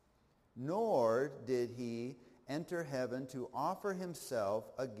presence. Nor did he enter heaven to offer himself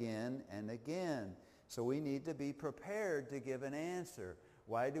again and again. So we need to be prepared to give an answer.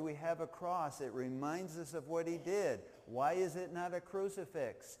 Why do we have a cross? It reminds us of what he did. Why is it not a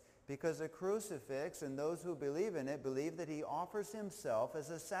crucifix? Because a crucifix, and those who believe in it, believe that he offers himself as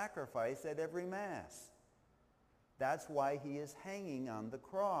a sacrifice at every Mass. That's why he is hanging on the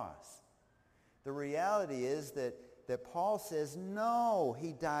cross. The reality is that Paul says, no,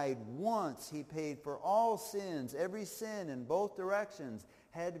 he died once. He paid for all sins. Every sin in both directions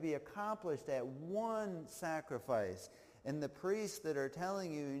had to be accomplished at one sacrifice. And the priests that are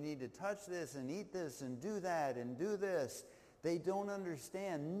telling you need to touch this and eat this and do that and do this, they don't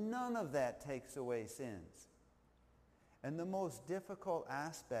understand. None of that takes away sins. And the most difficult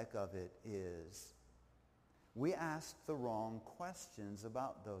aspect of it is we ask the wrong questions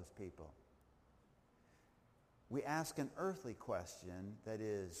about those people. We ask an earthly question that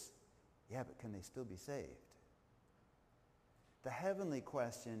is, yeah, but can they still be saved? The heavenly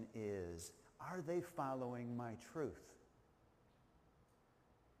question is, are they following my truth?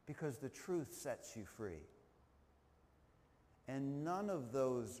 Because the truth sets you free. And none of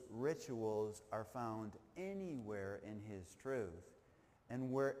those rituals are found anywhere in his truth.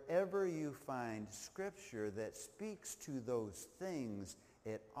 And wherever you find Scripture that speaks to those things,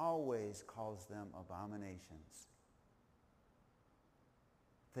 it always calls them abominations.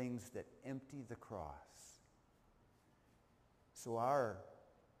 Things that empty the cross. So our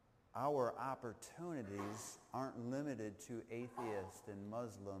opportunities aren't limited to atheists and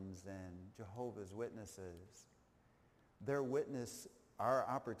Muslims and Jehovah's Witnesses. Our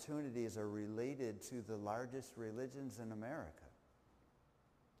opportunities are related to the largest religions in America.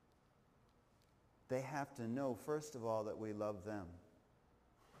 They have to know, first of all, that we love them.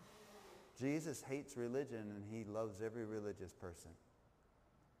 Jesus hates religion and he loves every religious person.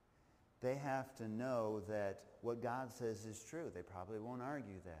 They have to know that what God says is true. They probably won't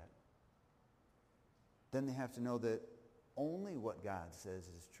argue that. Then they have to know that only what God says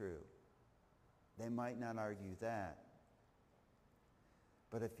is true. They might not argue that.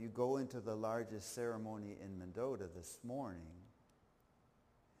 But if you go into the largest ceremony in Mendota this morning,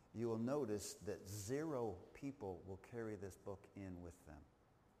 you will notice that 0 people will carry this book in with them.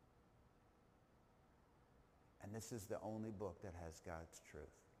 And this is the only book that has God's truth.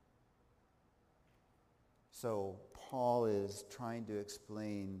 So Paul is trying to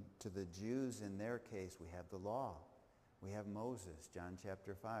explain to the Jews in their case, we have the law. We have Moses, John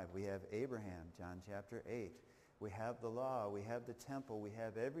chapter 5. We have Abraham, John chapter 8. We have the law. We have the temple. We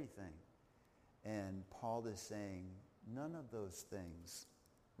have everything. And Paul is saying, none of those things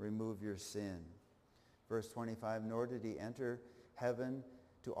remove your sin. Verse 25, nor did he enter heaven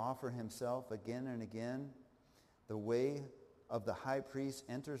to offer himself again and again. The way of the high priest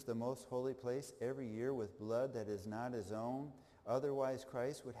enters the most holy place every year with blood that is not his own. Otherwise,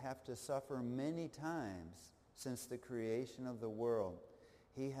 Christ would have to suffer many times since the creation of the world.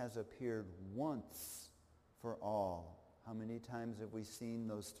 He has appeared once for all. How many times have we seen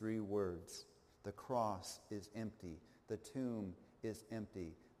those 3 words? The cross is empty. The tomb is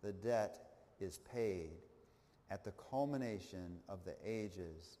empty. The debt is paid. At the culmination of the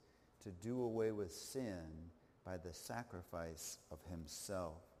ages, to do away with sin by the sacrifice of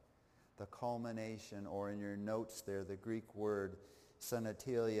himself. The culmination, or in your notes there, the Greek word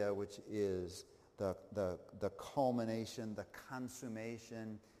synatelia, which is the culmination, the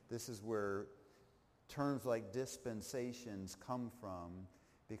consummation. This is where terms like dispensations come from,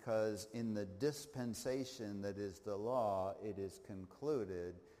 because in the dispensation that is the law, it is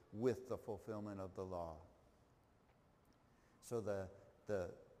concluded with the fulfillment of the law. So the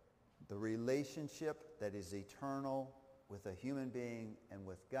relationship that is eternal with a human being and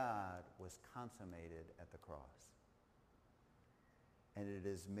with God was consummated at the cross. And it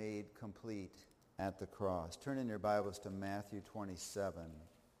is made complete at the cross. Turn in your Bibles to Matthew 27.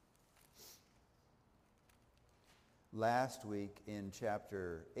 Last week in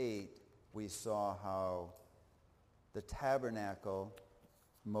chapter 8, we saw how the tabernacle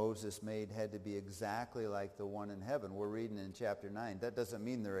Moses made had to be exactly like the one in heaven. We're reading in chapter 9. That doesn't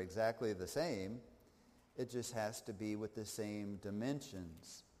mean they're exactly the same. It just has to be with the same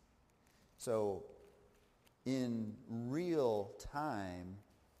dimensions. So in real time,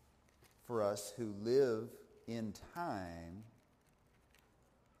 for us who live in time,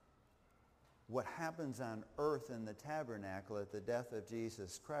 what happens on earth in the tabernacle at the death of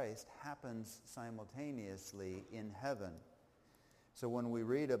Jesus Christ happens simultaneously in heaven. So when we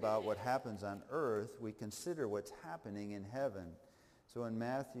read about what happens on earth, we consider what's happening in heaven. So in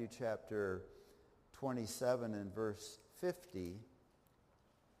Matthew chapter 27 and verse 50,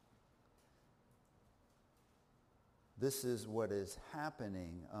 this is what is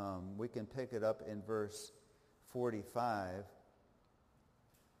happening. We can pick it up in verse 45.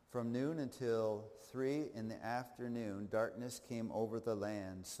 From noon until 3 in the afternoon, darkness came over the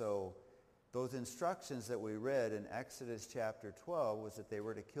land. So those instructions that we read in Exodus chapter 12 was that they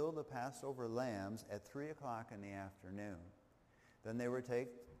were to kill the Passover lambs at 3 o'clock in the afternoon. Then they were to take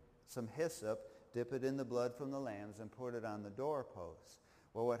some hyssop, dip it in the blood from the lambs, and put it on the doorposts.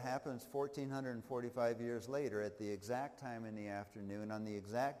 Well, what happens 1,445 years later, at the exact time in the afternoon, on the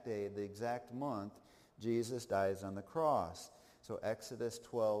exact day, the exact month, Jesus dies on the cross. So Exodus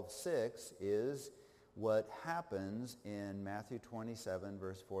 12:6 is what happens in Matthew 27,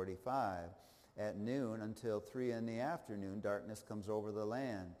 verse 45. At noon until 3 in the afternoon, darkness comes over the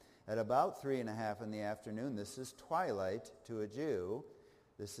land. At about 3:30 in the afternoon, this is twilight to a Jew.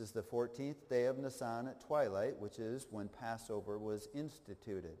 This is the 14th day of Nisan at twilight, which is when Passover was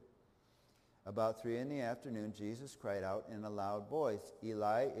instituted. About 3 in the afternoon, Jesus cried out in a loud voice,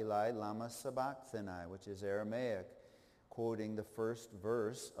 Eli, Eli, lama sabachthani, which is Aramaic, quoting the first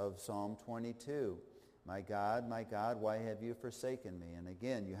verse of Psalm 22. My God, why have you forsaken me? And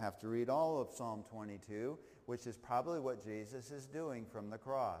again, you have to read all of Psalm 22, which is probably what Jesus is doing from the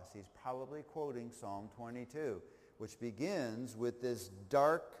cross. He's probably quoting Psalm 22, which begins with this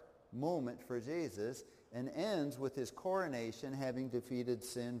dark moment for Jesus and ends with his coronation, having defeated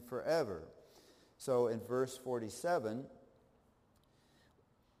sin forever. So in verse 47,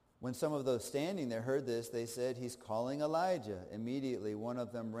 when some of those standing there heard this, they said, he's calling Elijah. Immediately one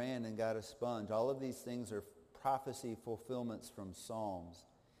of them ran and got a sponge. All of these things are prophecy fulfillments from Psalms.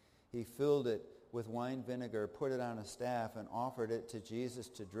 He filled it with wine vinegar, put it on a staff, and offered it to Jesus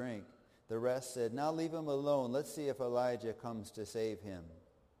to drink. The rest said, now leave him alone. Let's see if Elijah comes to save him.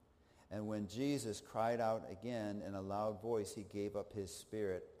 And when Jesus cried out again in a loud voice, he gave up his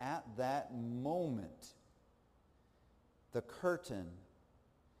spirit. At that moment, the curtain,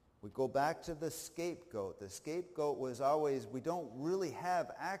 we go back to the scapegoat. The scapegoat was always, we don't really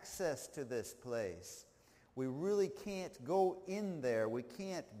have access to this place. We really can't go in there. We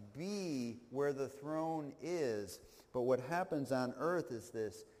can't be where the throne is. But what happens on earth is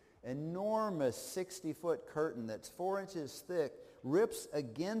this enormous 60-foot curtain that's 4 inches thick rips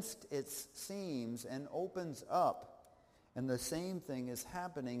against its seams and opens up. And the same thing is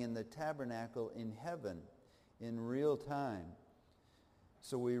happening in the tabernacle in heaven in real time.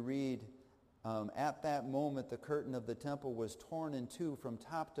 So we read, at that moment the curtain of the temple was torn in two from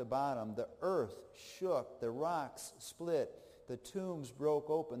top to bottom. The earth shook, the rocks split, the tombs broke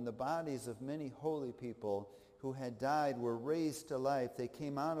open. The bodies of many holy people who had died were raised to life. They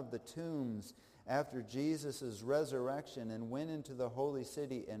came out of the tombs after Jesus' resurrection and went into the holy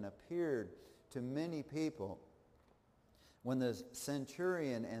city and appeared to many people. When the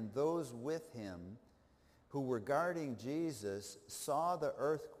centurion and those with him who were guarding Jesus saw the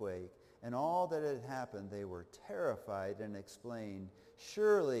earthquake and all that had happened, they were terrified and exclaimed,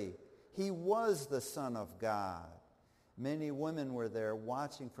 surely he was the Son of God. Many women were there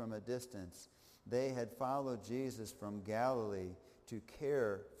watching from a distance. They had followed Jesus from Galilee to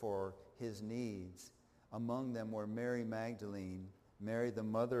care for his needs. Among them were Mary Magdalene, Mary the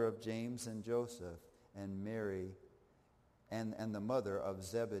mother of James and Joseph, and Mary and the mother of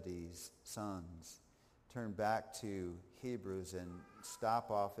Zebedee's sons. Turn back to Hebrews and stop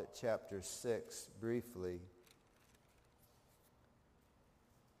off at chapter 6 briefly,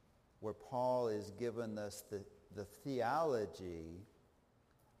 where Paul is giving us the theology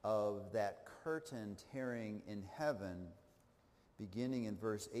of that curtain tearing in heaven, beginning in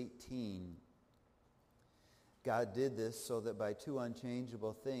verse 18. God did this so that by two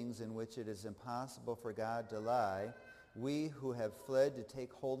unchangeable things in which it is impossible for God to lie, We who have fled to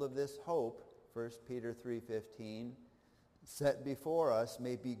take hold of this hope, 1 Peter 3:15, set before us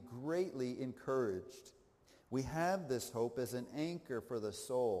may be greatly encouraged. We have this hope as an anchor for the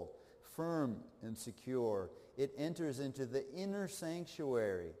soul, firm and secure. It enters into the inner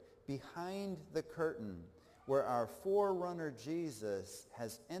sanctuary behind the curtain where our forerunner Jesus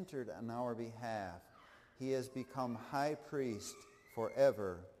has entered on our behalf. He has become high priest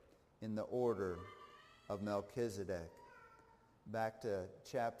forever in the order of Melchizedek. Back to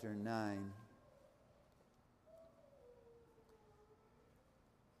chapter 9,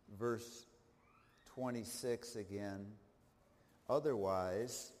 verse 26 again.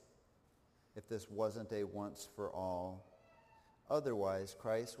 Otherwise, if this wasn't a once for all, otherwise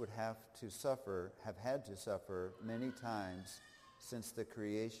Christ would have had to suffer many times since the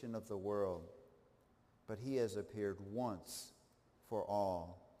creation of the world. But he has appeared once for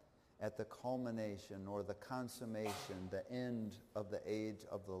all at the culmination or the consummation, the end of the age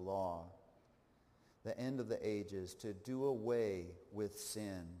of the law, the end of the ages, to do away with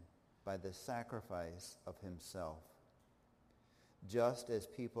sin by the sacrifice of himself. Just as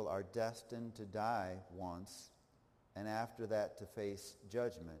people are destined to die once, and after that to face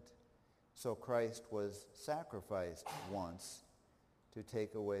judgment, so Christ was sacrificed once to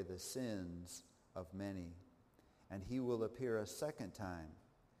take away the sins of many. And he will appear a second time,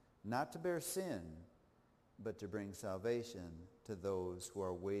 not to bear sin, but to bring salvation to those who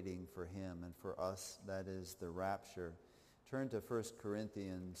are waiting for him. And for us, that is the rapture. Turn to 1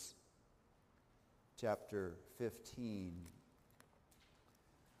 Corinthians chapter 15,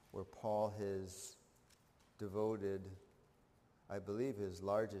 where Paul has devoted, I believe, his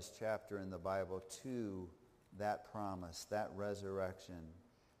largest chapter in the Bible to that promise, that resurrection,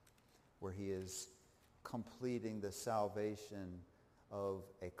 where he is completing the salvation of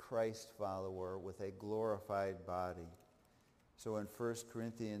a Christ follower with a glorified body. So in 1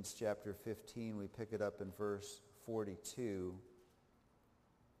 Corinthians chapter 15, we pick it up in verse 42.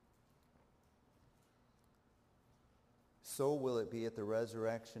 So will it be at the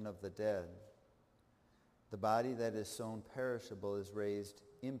resurrection of the dead. The body that is sown perishable is raised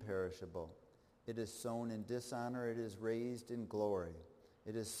imperishable. It is sown in dishonor, it is raised in glory.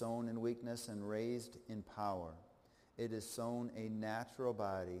 It is sown in weakness and raised in power. It is sown a natural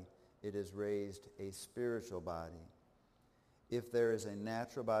body, it is raised a spiritual body. If there is a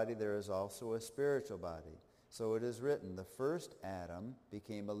natural body, there is also a spiritual body. So it is written, the first Adam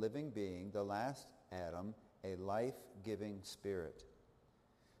became a living being, the last Adam a life-giving spirit.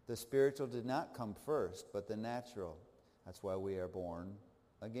 The spiritual did not come first, but the natural. That's why we are born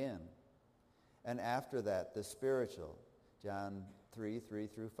again. And after that, the spiritual. John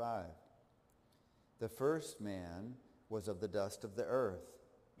 3:3-5. The first man was of the dust of the earth.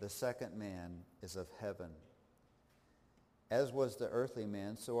 The second man is of heaven. As was the earthly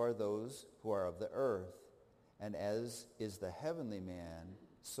man, so are those who are of the earth. And as is the heavenly man,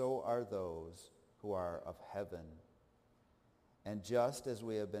 so are those who are of heaven. And just as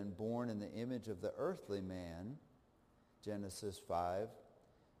we have been born in the image of the earthly man, Genesis 5,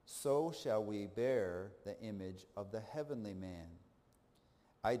 so shall we bear the image of the heavenly man.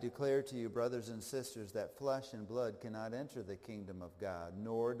 I declare to you, brothers and sisters, that flesh and blood cannot enter the kingdom of God,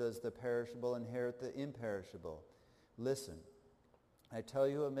 nor does the perishable inherit the imperishable. Listen, I tell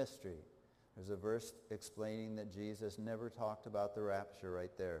you a mystery. There's a verse explaining that Jesus never talked about the rapture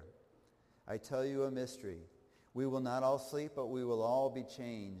right there. I tell you a mystery. We will not all sleep, but we will all be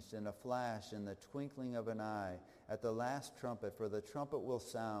changed in a flash, in the twinkling of an eye, at the last trumpet, for the trumpet will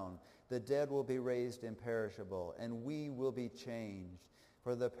sound. The dead will be raised imperishable, and we will be changed.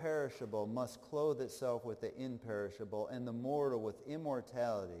 For the perishable must clothe itself with the imperishable, and the mortal with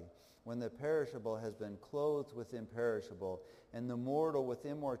immortality. When the perishable has been clothed with imperishable, and the mortal with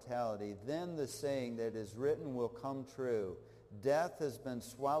immortality, then the saying that is written will come true. Death has been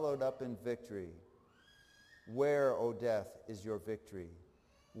swallowed up in victory. Where, O death, is your victory?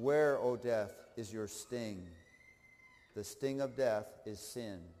 Where, O death, is your sting? The sting of death is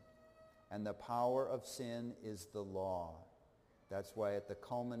sin, and the power of sin is the law. That's why at the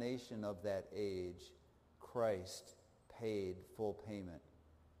culmination of that age, Christ paid full payment.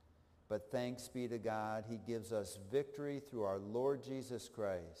 But thanks be to God, he gives us victory through our Lord Jesus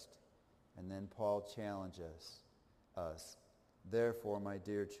Christ. And then Paul challenges us. Therefore, my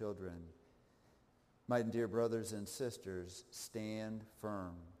dear children, my dear brothers and sisters, stand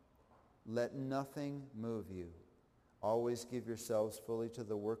firm. Let nothing move you. Always give yourselves fully to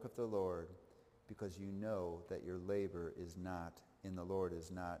the work of the Lord, because you know that your labor is not in the Lord is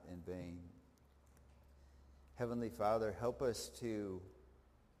not in vain. Heavenly Father, help us to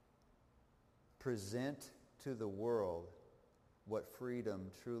present to the world what freedom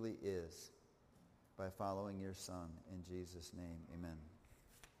truly is by following your Son. In Jesus' name, amen.